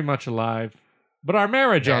 she's very much alive. But our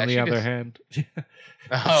marriage, Yeah, on the she other gets- hand,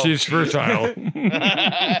 Oh. She's fertile.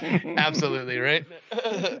 Absolutely, right?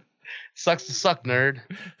 Sucks to suck, nerd.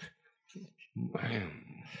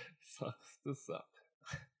 sucks to suck.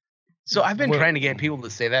 So I've been Well- trying to get people to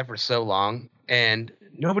say that for so long, and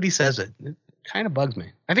nobody says it. It kind of bugs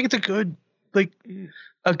me. I think it's a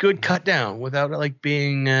good cut down without like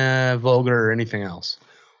being vulgar or anything else.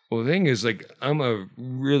 Well, the thing is, like, I'm a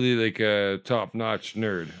really like a top-notch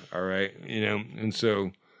nerd. All right, and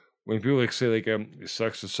so when people like say like it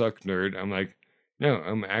sucks to suck nerd, I'm like, no,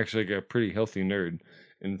 I'm actually like a pretty healthy nerd.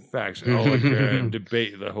 In fact, I'll like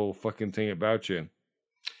debate the whole fucking thing about you.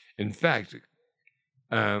 In fact,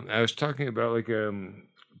 I was talking about like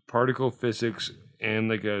particle physics and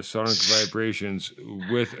like sonic vibrations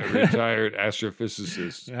with a retired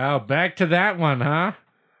astrophysicist. Oh, back to that one, huh?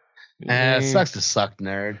 Sucks to suck,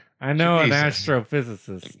 nerd. I know an Jesus.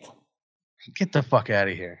 astrophysicist. Get the fuck out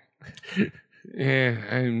of here. Yeah,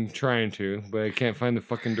 I'm trying to, but I can't find the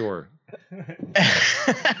fucking door.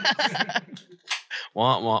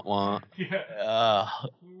 Womp womp womp. Yeah.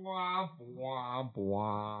 Womp, womp,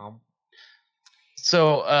 womp.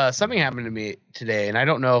 So something happened to me today, and I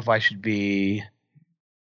don't know if I should take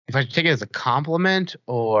it as a compliment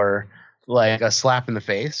or like a slap in the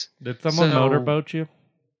face. Did someone So- motorboat you?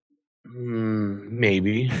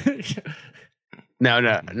 Maybe. No,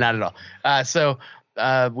 not at all. So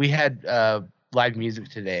we had live music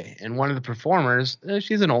today, and one of the performers,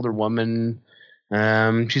 she's an older woman.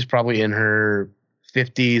 She's probably in her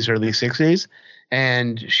 50s, early 60s,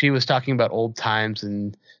 and she was talking about old times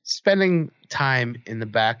and spending time in the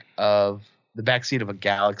back seat of a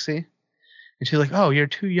Galaxy. And she's like, "Oh, you're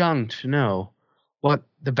too young to know what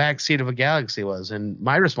the back seat of a Galaxy was." And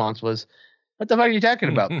my response was, "What the fuck are you talking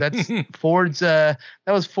about? That's Ford's. That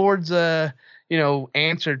was Ford's.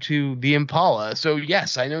 Answer to the Impala. So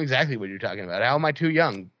yes, I know exactly what you're talking about. How am I too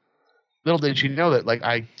young?" Little did she know that, like,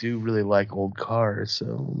 I do really like old cars,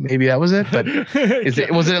 so maybe that was it. But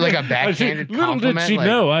was it like a backhanded compliment? Little did she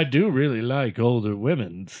know I do really like older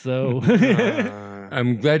women. So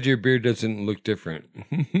I'm glad your beard doesn't look different.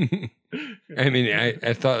 I mean,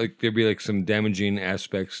 I thought like there'd be like some damaging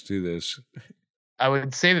aspects to this. I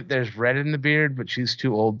would say that there's red in the beard, but she's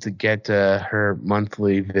too old to get her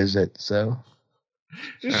monthly visit. So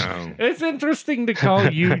it's interesting to call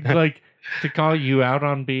you out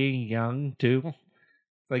on being young too.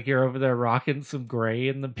 Like you're over there rocking some gray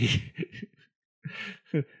in the beard.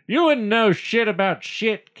 You wouldn't know shit about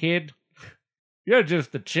shit, kid. You're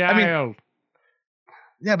just a child. I mean,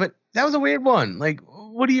 yeah, but that was a weird one. Like,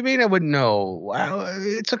 what do you mean I wouldn't know? Wow,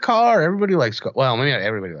 it's a car. Everybody likes cars. Well, maybe not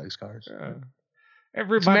everybody likes cars.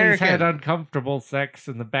 Everybody's had uncomfortable sex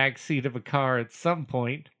in the back seat of a car at some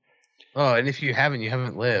point. Oh, and if you haven't, you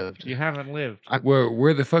haven't lived. You haven't lived.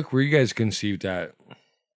 Where the fuck were you guys conceived at?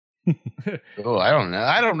 Oh, I don't know.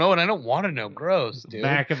 I don't know, and I don't want to know. Gross, dude.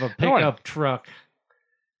 Back of a pickup truck.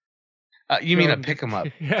 You mean a pick-em-up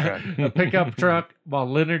truck? A pickup truck while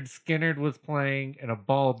Leonard Skinner was playing, and a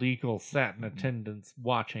bald eagle sat in attendance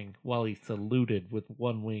watching while he saluted with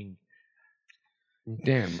one wing.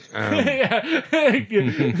 Damn.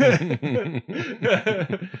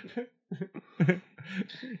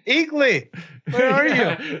 Eagly, where are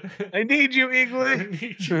you? I need you,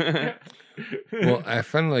 Eagly. Well, I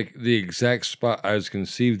found like the exact spot I was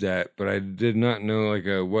conceived at, but I did not know like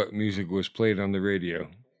what music was played on the radio.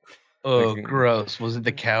 Oh, gross. Was it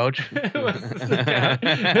the couch?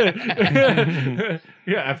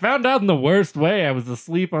 Yeah, I found out in the worst way. I was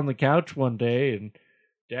asleep on the couch one day, and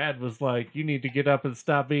Dad was like, "You need to get up and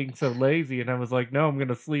stop being so lazy." And I was like, "No, I'm going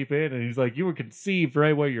to sleep in." And he's like, "You were conceived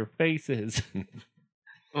right where your face is."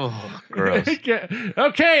 Oh, gross.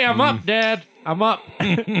 Okay, I'm up, Dad. I'm up.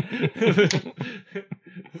 I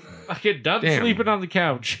get done sleeping on the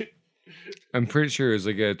couch. I'm pretty sure it was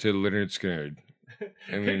like to Leonard Skinner.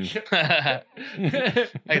 I mean, I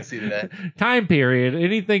can see that. Time period,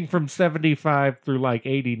 anything from 75 through like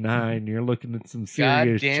 89, you're looking at some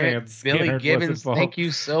serious chance. Billy Gibbons, thank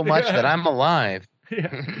you so much that I'm alive. Yeah.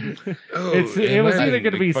 It was either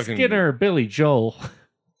going to be Skinner or Billy Joel.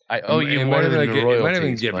 I owe you more than the royalties, it might have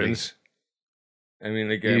been Gibbons. Buddy. I mean,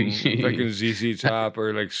 like fucking ZZ Top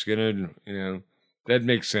or like Skinner, that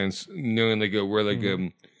makes sense. Knowing like where like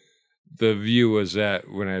the view was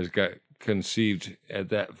at when I got conceived at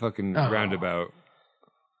that fucking roundabout.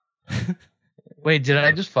 Wait, did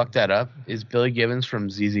I just fuck that up? Is Billy Gibbons from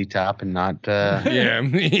ZZ Top and not? Yeah,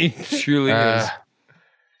 he truly is.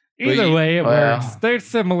 Either way, it works. They're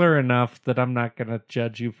similar enough that I'm not gonna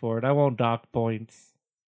judge you for it. I won't dock points.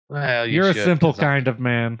 Well, you're a simple kind of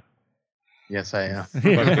man. Yes, I am.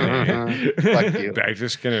 Fuck you. Back to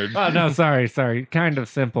Skinner. Oh no, sorry. Kind of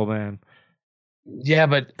simple man. Yeah,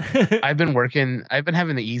 but I've been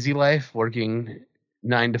having the easy life, working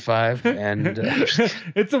 9 to 5, and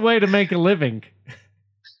it's a way to make a living.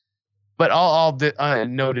 But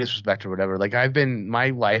no disrespect or whatever. Like my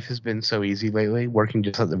life has been so easy lately, working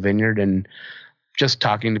just at the vineyard and just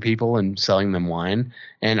talking to people and selling them wine.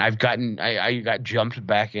 And I got jumped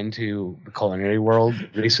back into the culinary world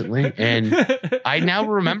recently, and I now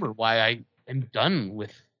remember why I am done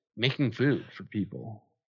with making food for people.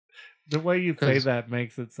 The way you say that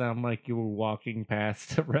makes it sound like you were walking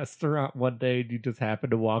past a restaurant one day and you just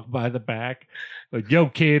happened to walk by the back. Like, yo,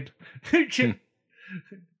 kid, you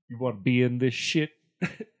want to be in this shit?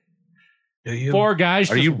 Do you? 4 guys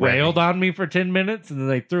just wailed on me for 10 minutes and then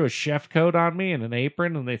they threw a chef coat on me and an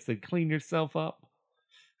apron and they said, "Clean yourself up."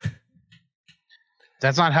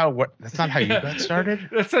 That's not how you got started?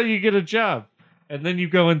 That's how you get a job. And then you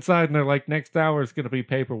go inside and they're like, "Next hour is going to be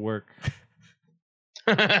paperwork."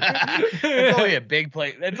 That's only a big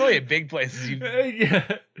place. That's only a big place, you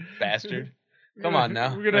bastard. Come on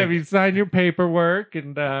now. We're gonna have you sign your paperwork,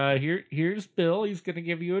 and here's Bill. He's gonna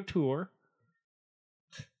give you a tour.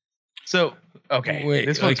 So okay, wait,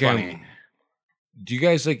 this one's funny. Do you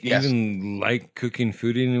guys even like cooking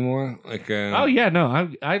food anymore? Oh yeah, no,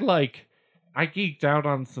 I geeked out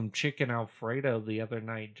on some chicken Alfredo the other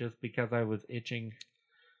night just because I was itching.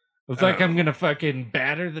 It's like I'm gonna fucking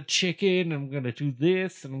batter the chicken. I'm gonna do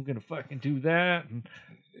this, and I'm gonna fucking do that. And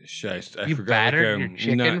Shite, I You forgot. battered your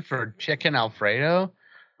chicken for chicken Alfredo?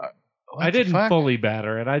 I didn't fully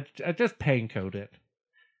batter it. I just panko it.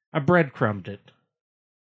 I breadcrumbed it.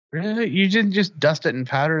 Really? You didn't just dust it in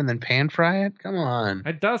powder and then pan fry it? Come on.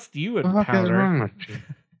 I dust you in What the fuck is wrong powder. with you?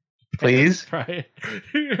 Please? Fry it.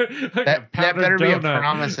 Like That better be a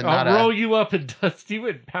promise and not I'll a... roll you up and dust you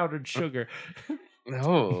in powdered sugar.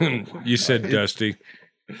 No. You said Dusty.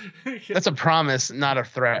 That's a promise, not a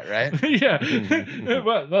threat, right? Yeah.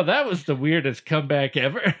 Well, that was the weirdest comeback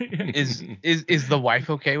ever. Is the wife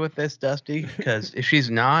okay with this, Dusty? Because if she's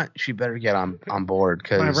not, she better get on board.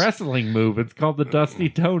 My Cause... wrestling move. It's called the Dusty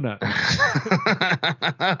Donut.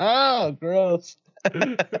 Oh, gross.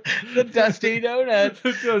 The Dusty Donut.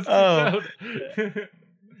 The Dusty Donut.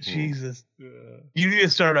 Jesus. You need to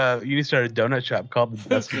start a donut shop called the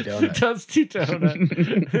Dusty Donut. Dusty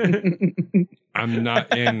Donut. I'm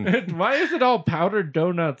not in. Why is it all powdered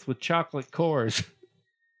donuts with chocolate cores?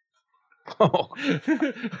 Oh.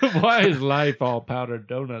 Why is life all powdered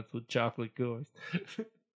donuts with chocolate cores?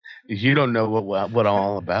 You don't know what I'm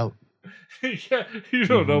all about. Yeah, you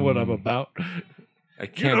don't know what I'm about. I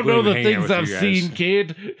can't. You don't know the hanging out things with I've you seen, guys.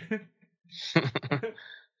 kid.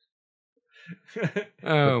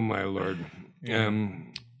 Oh my lord.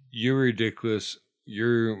 You're ridiculous.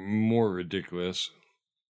 You're more ridiculous.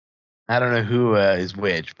 I don't know who is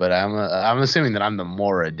which, but I'm assuming that I'm the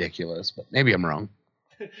more ridiculous, but maybe I'm wrong.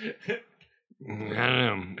 I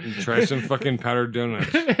don't know. Try some fucking powdered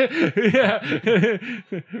donuts. Yeah.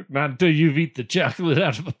 Not until you've eat the chocolate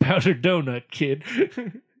out of a powdered donut, kid.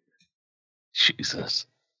 Jesus.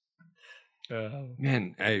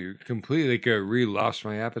 Man, I completely re-lost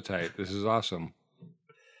my appetite. This is awesome.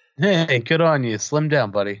 Hey, good on you. Slim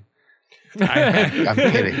down, buddy. I'm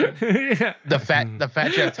kidding. Yeah. The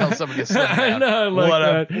fat chef tells someone to slim I down. know, I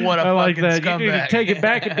like that. What a I like fucking that. scumbag. You need to take it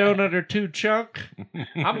back a donut or two, chunk.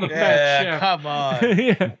 I'm the fat chef. Come on.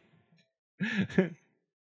 Yeah.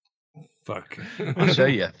 Fuck. I'll show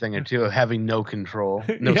you a thing or two of having no control,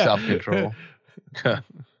 no Yeah. self-control.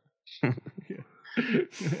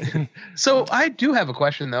 So I do have a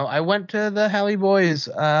question, though. I went to the Hallie Boys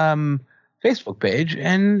Facebook page,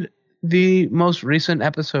 and the most recent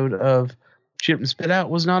episode of Shoot 'em Spit Out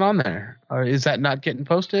was not on there. Or is that not getting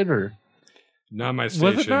posted? Or Not my station.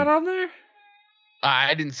 Was it not on there?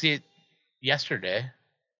 I didn't see it yesterday.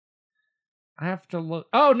 I have to look.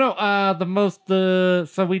 Oh no,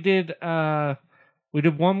 so we did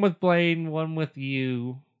one with Blaine, one with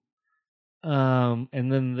you, and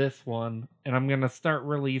then this one, and I'm gonna start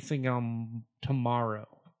releasing them tomorrow.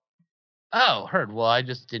 Oh, heard. Well, I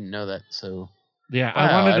just didn't know that. So Yeah,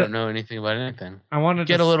 wow, I don't know anything about anything. I wanted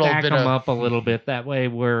Get to a little stack bit them of- up a little bit. That way,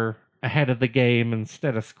 we're ahead of the game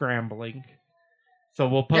instead of scrambling. So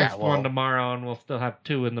we'll post one tomorrow, and we'll still have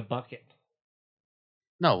two in the bucket.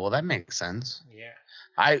 No, well, that makes sense. Yeah.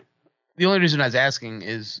 The only reason I was asking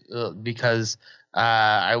is because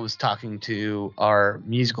I was talking to our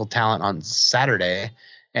musical talent on Saturday,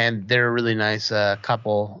 and they're a really nice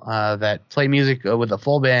couple that play music with a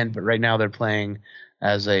full band, but right now they're playing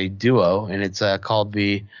as a duo, and it's called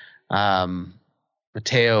the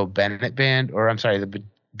Mateo Bennett Band, or I'm sorry, the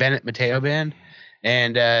Bennett Mateo Band.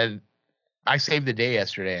 And I saved the day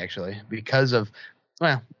yesterday, actually,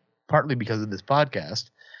 partly because of this podcast.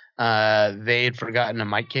 They had forgotten a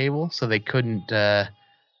mic cable, so they couldn't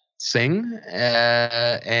sing.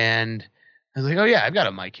 And I was like, "Oh yeah, I've got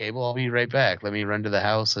a mic cable. I'll be right back. Let me run to the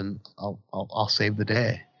house, and I'll save the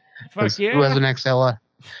day." Fuck yeah. Who has an XLR?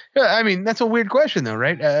 Yeah, I mean, that's a weird question, though,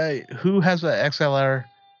 right? Who has an XLR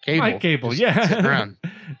cable? Mic cable, just yeah. sitting around,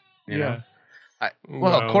 you Yeah. know?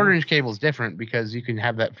 A quarter-inch cable is different because you can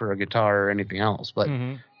have that for a guitar or anything else, but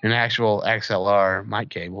Mhm. an actual XLR mic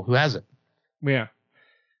cable, who has it? Yeah.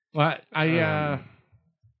 Well,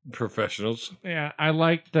 Professionals. yeah, I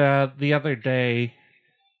liked the other day.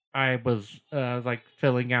 I was like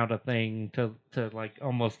filling out a thing to like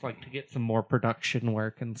almost like to get some more production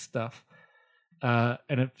work and stuff, and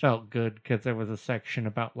it felt good because there was a section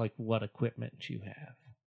about like what equipment you have.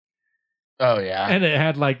 Oh yeah, And it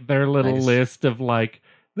had like their little Nice. list of like,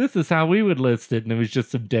 this is how we would list it. And it was just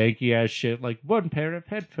some danky ass shit, like one pair of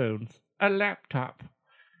headphones, a laptop.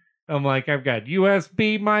 I'm like, I've got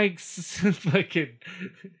USB mics, fucking,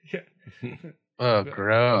 yeah. Oh,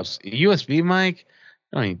 gross. USB mic?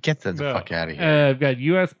 Don't even get that the No. fuck out of here. I've got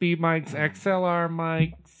USB mics, XLR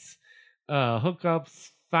mics, hookups,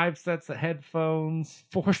 5 sets of headphones,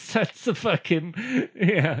 4 sets of fucking,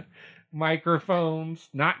 yeah, microphones,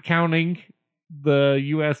 not counting the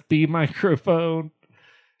USB microphone.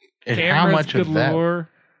 And Cameras how much of that? galore.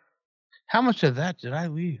 How much of that did I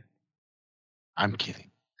leave? I'm kidding.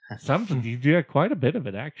 Something you did quite a bit of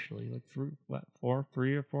it actually. Like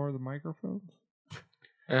three or four of the microphones.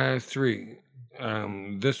 3.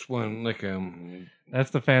 This one, like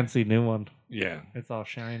That's the fancy new one. yeah. It's all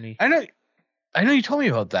shiny. I know you told me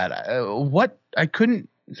about that. What I couldn't.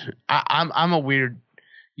 I'm a weird.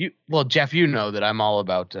 Jeff, you know that I'm all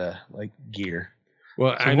about like gear.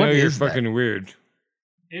 Well, So I know what you're is that? fucking weird.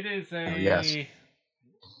 It is a. yes.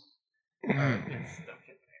 It's stuck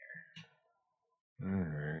in All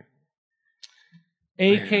right.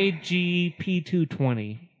 there. AKG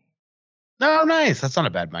P220. Oh, nice. That's not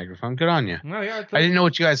a bad microphone. Good on you. No, yeah, I didn't know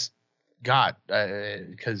what you guys got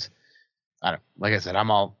because like I said,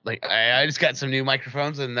 I'm all like I just got some new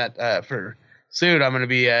microphones, and that for soon I'm going to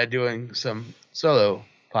be doing some solo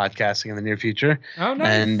podcasting in the near future. Oh, nice.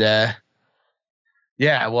 And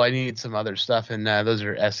yeah, well, I need some other stuff, and those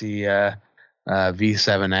are SE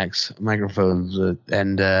V7X microphones,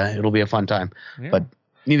 and it'll be a fun time. Yeah. But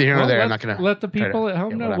neither here nor there. I'm not gonna going to let the people at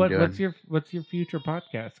home get know what I'm what's your future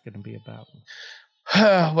podcast going to be about.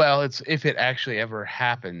 Well, it's if it actually ever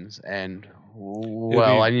happens, and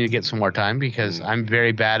I need to get some more time because I'm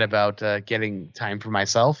very bad about getting time for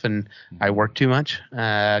myself, and I work too much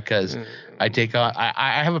because I take on.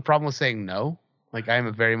 I have a problem with saying no. Like I'm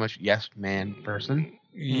a very much yes man person.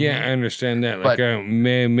 Yeah, I understand that. Like,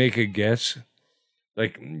 may I make a guess?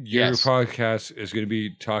 Like, your podcast is going to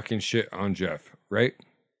be talking shit on Jeff, right?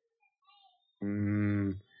 I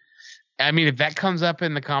mean, if that comes up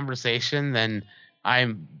in the conversation, then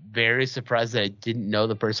I'm very surprised that I didn't know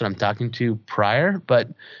the person I'm talking to prior, but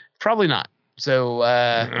probably not. So,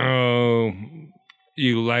 oh,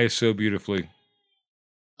 you lie so beautifully.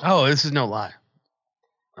 Oh, this is no lie.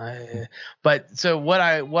 But so what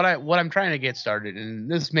I'm trying to get started, and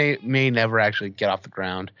this may never actually get off the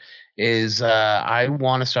ground, is I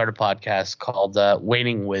want to start a podcast called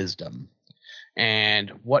Waning Wisdom.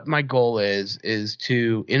 And what my goal is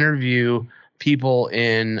to interview people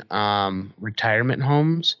in retirement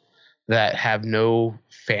homes that have no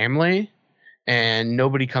family and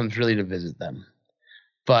nobody comes really to visit them.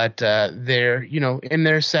 But they're, in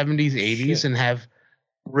their 70s, 80s and have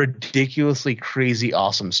ridiculously crazy,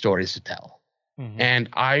 awesome stories to tell. Mm-hmm. And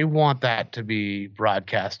I want that to be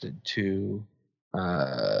broadcasted to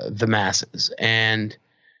the masses. And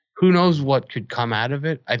who knows what could come out of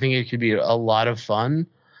it. I think it could be a lot of fun.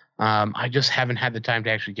 I just haven't had the time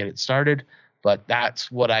to actually get it started, but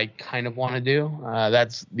that's what I kind of want to do.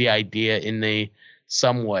 That's the idea in the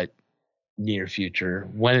somewhat near future.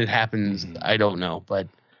 When it happens, I don't know, but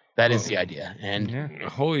that is the idea. And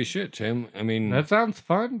holy shit, Tim. I mean, that sounds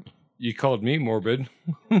fun. You called me morbid.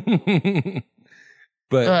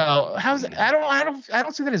 But how's it? I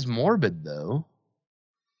don't see that as morbid though.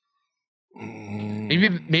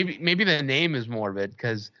 Maybe the name is morbid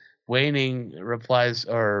because waning replies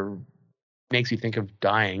or makes you think of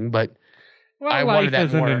dying, but life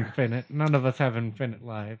isn't infinite. None of us have infinite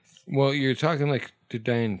lives. Well, you're talking like to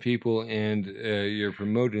dying people, and you're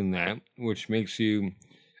promoting that, which makes you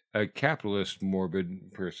a capitalist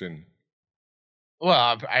morbid person.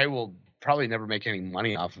 Well, I will probably never make any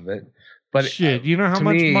money off of it. But shit, you know how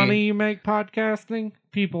much money you make podcasting?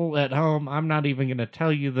 People at home, I'm not even going to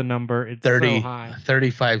tell you the number. It's so high.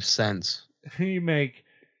 35 cents. You make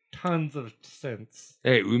tons of cents.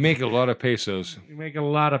 Hey, we make a lot of pesos. You make a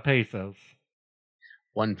lot of pesos.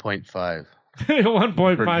 1.5.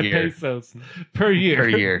 1.5 pesos per year. Per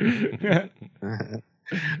year.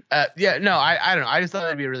 Yeah, no, I don't know. I just thought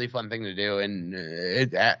that'd be a really fun thing to do. And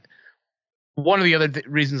one of the other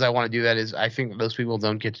reasons I want to do that is I think those people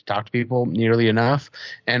don't get to talk to people nearly enough.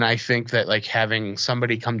 And I think that like having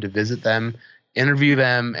somebody come to visit them, interview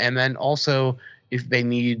them, and then also if they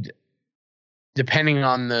need, depending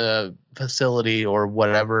on the facility or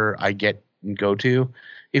whatever I get and go to,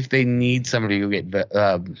 if they need somebody to get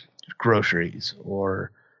groceries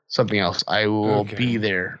or something else, I will be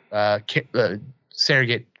there.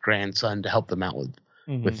 Surrogate grandson to help them out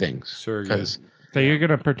with things. Surrogate. So you're going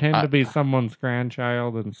to pretend to be someone's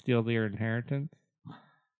grandchild and steal their inheritance? Is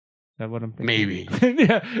that what I'm thinking? Maybe.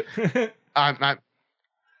 Yeah. I'm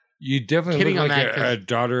you definitely look like a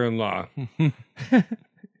daughter-in-law.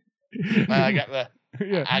 I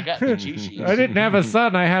got the cheat sheet. I didn't have a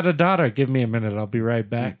son. I had a daughter. Give me a minute. I'll be right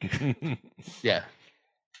back. Yeah.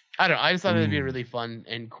 I don't know. I just thought it'd be a really fun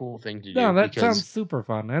and cool thing to do. No, that sounds super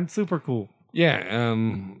fun and super cool. Yeah.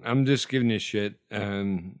 I'm just giving you shit.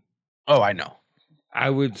 Oh, I know. I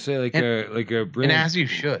would say bring, and as you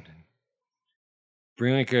should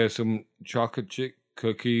bring some chocolate chip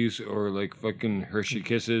cookies or like fucking Hershey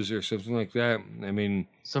Kisses or something like that. I mean,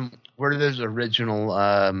 where there's original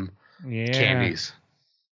candies.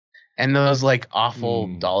 And those like awful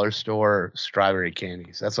dollar store strawberry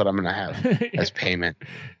candies. That's what I'm gonna have as payment.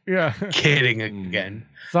 Yeah. Kidding again.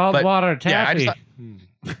 Saltwater taffy.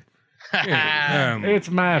 Yeah, it's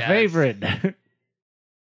my favorite.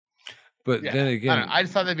 But then again, I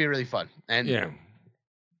just thought that'd be really fun, and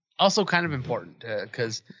also kind of important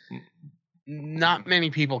because not many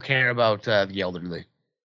people care about the elderly.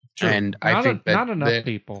 True. And I think that not enough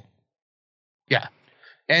people. Yeah.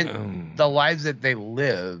 And the lives that they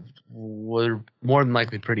lived were more than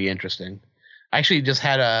likely pretty interesting. I actually just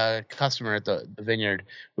had a customer at the vineyard,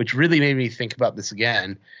 which really made me think about this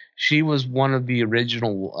again. She was one of the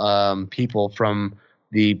original people from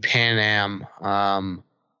the Pan Am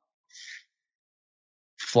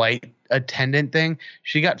flight attendant thing.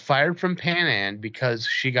 She got fired from Pan Am because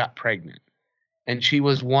she got pregnant. And she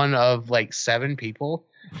was one of like 7 people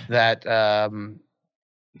that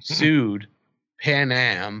sued Pan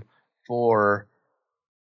Am for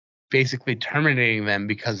basically terminating them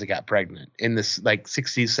because they got pregnant in this like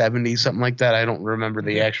 60s, 70s, something like that. I don't remember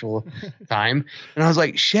the actual time. And I was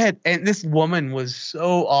like, shit. And this woman was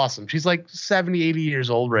so awesome. She's like 70, 80 years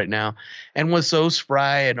old right now and was so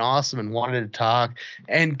spry and awesome and wanted to talk.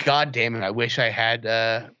 And God damn it, I wish I had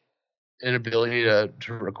an ability to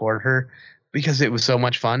record her because it was so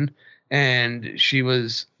much fun. And she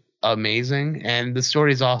was amazing. And the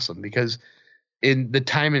story is awesome because in the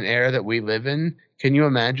time and era that we live in, can you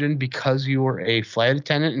imagine because you were a flight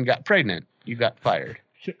attendant and got pregnant, you got fired?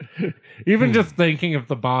 Even just thinking of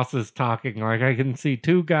the bosses talking, like I can see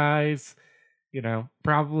 2 guys, you know,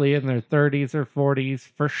 probably in their 30s or 40s,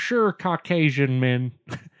 for sure Caucasian men,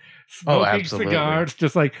 smoking cigars,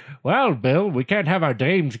 just like, well, Bill, we can't have our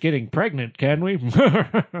dames getting pregnant, can we?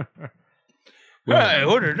 Well, I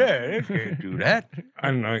ordered that. I can't do that. I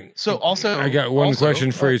don't know. So also, I got one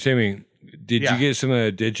question for you, Timmy. Did you get some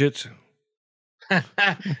digits?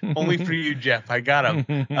 Only for you, Jeff. I got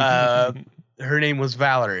them. Her name was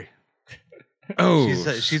Valerie. Oh,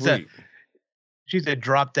 she's a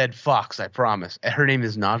drop dead fox. I promise. Her name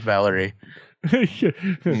is not Valerie.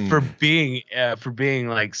 For being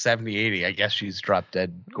like 70, 80, I guess she's drop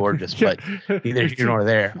dead gorgeous, but neither here nor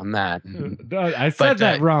there on that. I said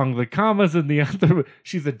that wrong. The comma's in the other.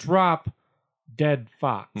 She's a drop dead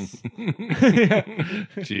fox.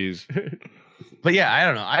 Jeez. But yeah, I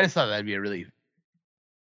don't know. I just thought that'd be a really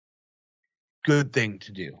good thing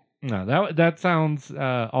to do. No, that sounds,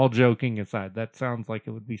 all joking aside, that sounds like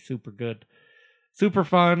it would be super good. Super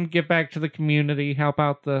fun, give back to the community, help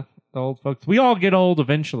out the old folks. We all get old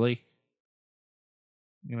eventually.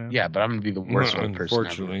 You know? Yeah, but I'm going to be the worst one person.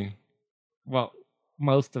 Unfortunately. Ever. Well,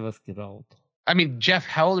 most of us get old. I mean, Jeff,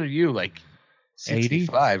 how old are you? Like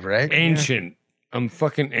 65, 80? Right? Ancient. Yeah. I'm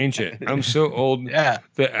fucking ancient. I'm so old that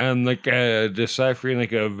I'm like deciphering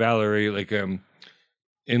like a Valerie, like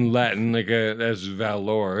in Latin, like that's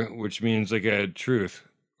valor, which means like a truth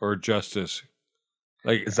or justice.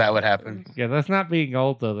 Like, is that what happened? Yeah, that's not being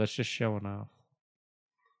old though. That's just showing off.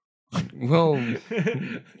 Well,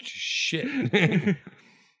 shit.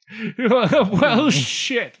 Well,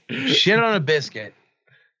 shit. Shit on a biscuit.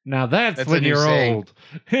 Now that's when you're old.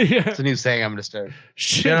 Yeah. It's a new saying I'm going to start.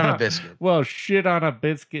 Shit on a biscuit. Well, shit on a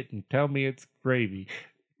biscuit and tell me it's gravy.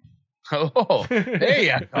 Oh, there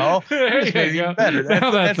you go. There you go. Better.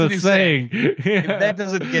 That's a saying. Yeah. That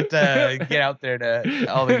doesn't get out there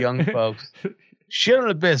to all the young folks. Shit on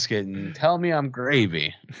a biscuit and tell me I'm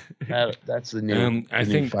gravy. That's the new. I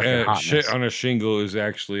think shit on a shingle is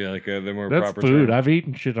actually like the more that's proper food. term. I've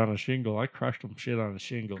eaten shit on a shingle. I crushed some shit on a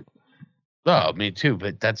shingle. Oh, me too.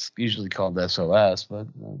 But that's usually called SOS. But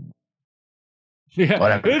yeah,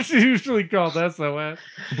 whatever. It's usually called SOS.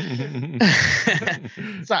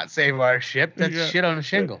 It's not save our ship. That's shit on a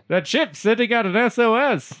shingle. That ship's sitting out an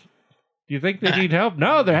SOS. Do you think they need help?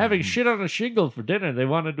 No, they're having shit on a shingle for dinner. They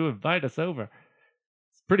wanted to invite us over.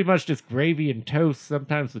 It's pretty much just gravy and toast,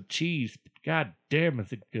 sometimes with cheese. But God damn,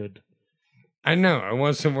 is it good. I know. I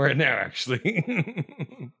want some right now, actually.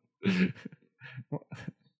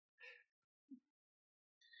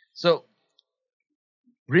 So,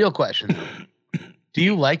 real question. Do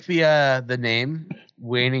you like the name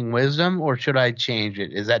Waning Wisdom, or should I change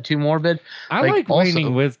it? Is that too morbid? I like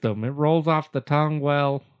Waning Wisdom. It rolls off the tongue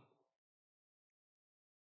well.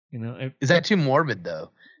 You know, is that too morbid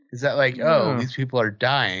though? Is that like, oh, these people are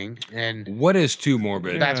dying, and what is too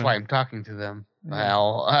morbid? That's why I'm talking to them.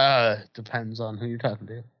 Well, depends on who you're talking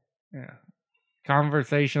to. Yeah,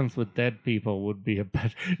 conversations with dead people would be a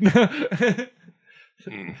better.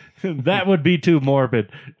 That would be too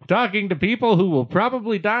morbid. Talking to people who will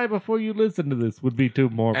probably die before you listen to this would be too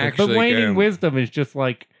morbid. Actually, but Waning Wisdom is just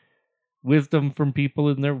like wisdom from people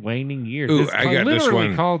in their waning years. Ooh, It's I got this literally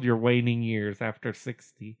one. called your waning years after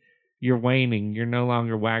 60. You're waning. You're no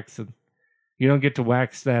longer waxing. You don't get to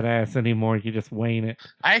wax that ass anymore. You just wane it.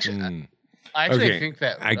 I actually Okay, think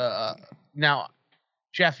that now,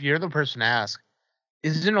 Jeff, you're the person to ask.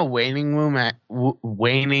 Isn't a waning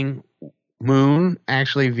moon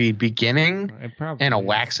actually the beginning, It probably and a is.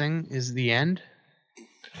 waxing is the end?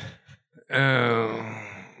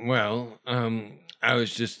 Well, I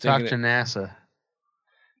was just Talk thinking. to NASA.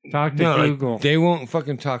 Talk to No, like, Google. they won't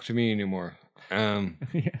fucking talk to me anymore. Yeah.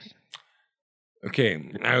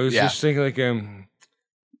 Okay, I was Yeah. just thinking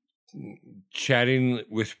chatting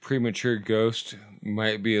with premature ghost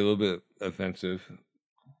might be a little bit offensive,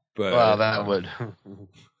 but Well, that would.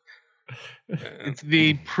 It's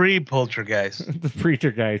the pre-poltergeist. The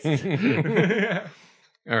preacher guys.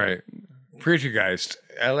 all right, Preachergeist.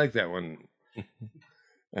 I like that one.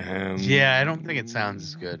 Yeah, I don't think it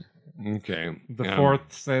sounds good. Okay. The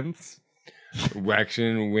fourth sense.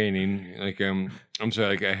 Waxing and waning. I'm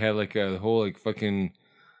sorry, I had a whole fucking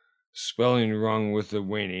spelling wrong with the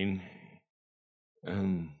waning.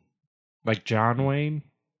 Like John Wayne.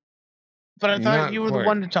 But I thought Not you were quite. the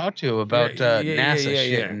one to talk to about NASA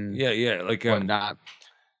shit and yeah. whatnot.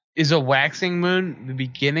 Is a waxing moon the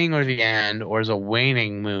beginning or the end, or is a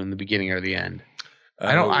waning moon the beginning or the end?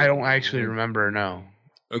 I don't actually remember or know.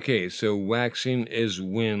 Okay, so waxing is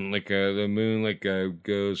when the moon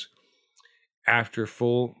goes after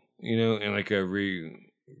full, and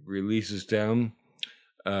releases down.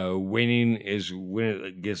 Waning is when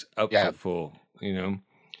it gets up to full,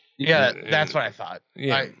 Yeah, that's what I thought.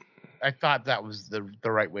 Yeah. I thought that was the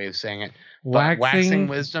right way of saying it. But Waxing waxing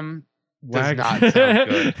wisdom does not sound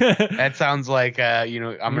good. That sounds like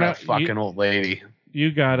I'm gonna fuck an old lady.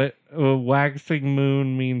 You got it. A waxing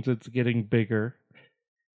moon means it's getting bigger.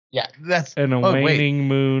 Yeah, that's And a waning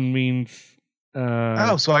moon means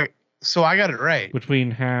so I got it right. between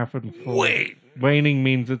half and full. Wait. Waning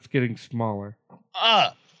means it's getting smaller.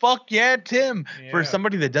 Fuck yeah, Tim. For Yeah.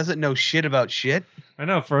 somebody that doesn't know shit about shit. I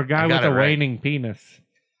know, for a guy I with got a it right. waning penis.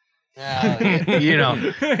 Yeah.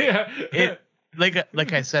 It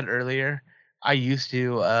like I said earlier, I used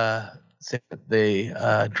to say that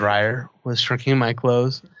the dryer was shrinking my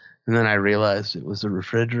clothes, and then I realized it was the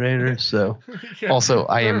refrigerator. So also,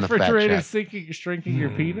 I am the fat refrigerator check. shrinking your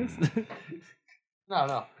penis.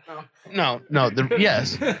 No.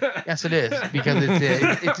 Yes, it is because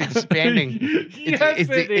it's expanding.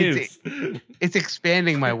 It's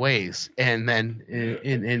expanding my ways, and then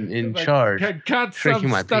in charge, Got shrinking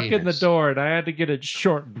some my stuck in the penis. door, and I had to get it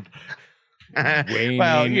shortened. Waning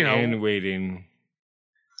Well, and waiting.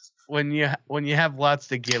 when you have lots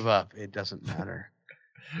to give up, it doesn't matter.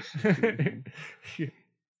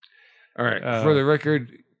 All right, for the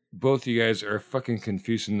record, both you guys are fucking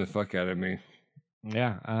confusing the fuck out of me.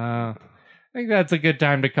 Yeah, I think that's a good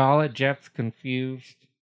time to call it. Jeff's confused.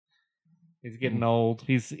 He's getting old.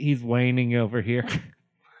 He's waning over here.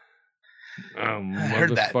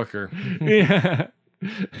 heard that. Motherfucker. Yeah.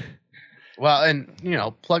 Well, and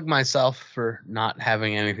plug myself for not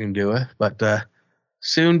having anything to do with, but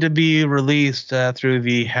soon to be released through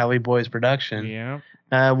the Halley Boys production. Yeah.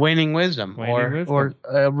 Waning Wisdom, or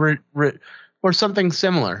something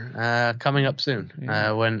similar coming up soon.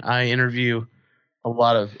 Yeah. When I interview a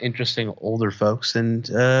lot of interesting older folks and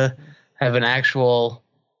have an actual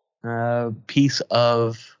piece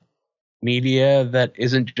of media that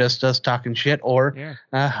isn't just us talking shit or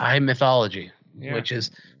high mythology, which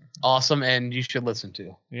is awesome and you should listen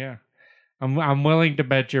to. Yeah. I'm willing to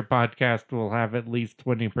bet your podcast will have at least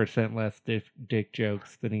 20% less dick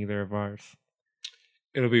jokes than either of ours.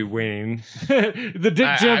 It'll be waning. The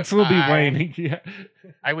dick jokes will be waning. Yeah.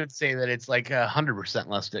 I would say that it's like 100%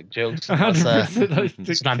 less dick jokes. 100% less dick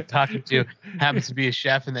It's not talking to happens to be a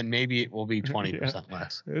chef, and then maybe it will be 20%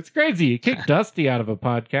 less. It's crazy. You kick Dusty out of a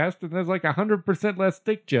podcast, and there's like 100% less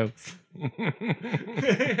dick jokes.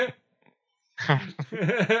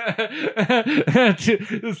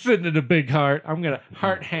 Sitting in a big heart. I'm gonna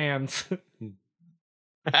heart hands.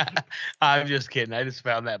 I'm just kidding. I just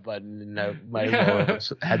found that button and I might as well have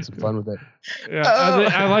had some fun with it. Yeah,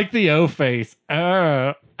 I like the O face.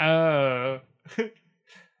 Well,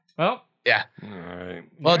 yeah. All right.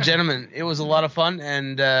 Well, gentlemen, it was a lot of fun,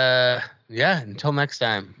 and until next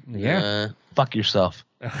time. Fuck yourself.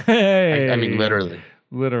 hey. I mean, literally.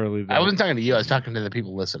 Literally. I wasn't talking to you. I was talking to the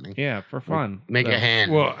people listening. Yeah, for fun. Make a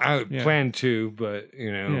hand. Well, I plan to, but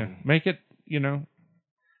Yeah, make it.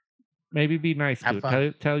 Maybe be nice to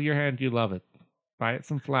it. Tell your hand you love it. Buy it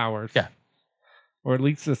some flowers. Yeah. Or at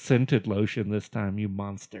least a scented lotion this time, you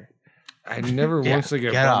monster. I never once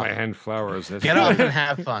again get bought off. my hand flowers. That's Get off and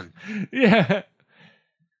have fun. Yeah.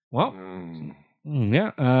 Well,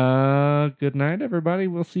 yeah. Good night, everybody.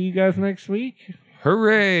 We'll see you guys next week.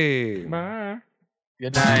 Hooray! Bye.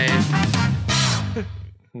 Good night.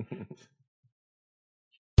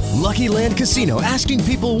 Lucky Land Casino, asking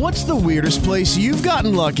people, what's the weirdest place you've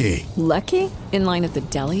gotten lucky? Lucky? In line at the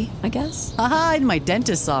deli, I guess? Aha, in my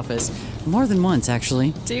dentist's office. More than once,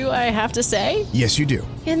 actually. Do I have to say? Yes, you do.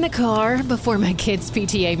 In the car before my kids'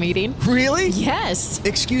 PTA meeting. Really? Yes.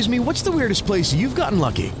 Excuse me, what's the weirdest place you've gotten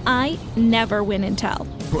lucky? I never win and tell.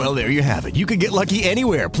 Well, there you have it. You can get lucky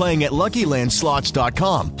anywhere, playing at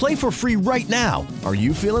LuckyLandSlots.com. Play for free right now. Are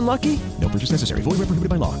you feeling lucky? No purchase necessary. Void where prohibited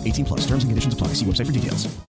by law. 18+. Terms and conditions apply. See website for details.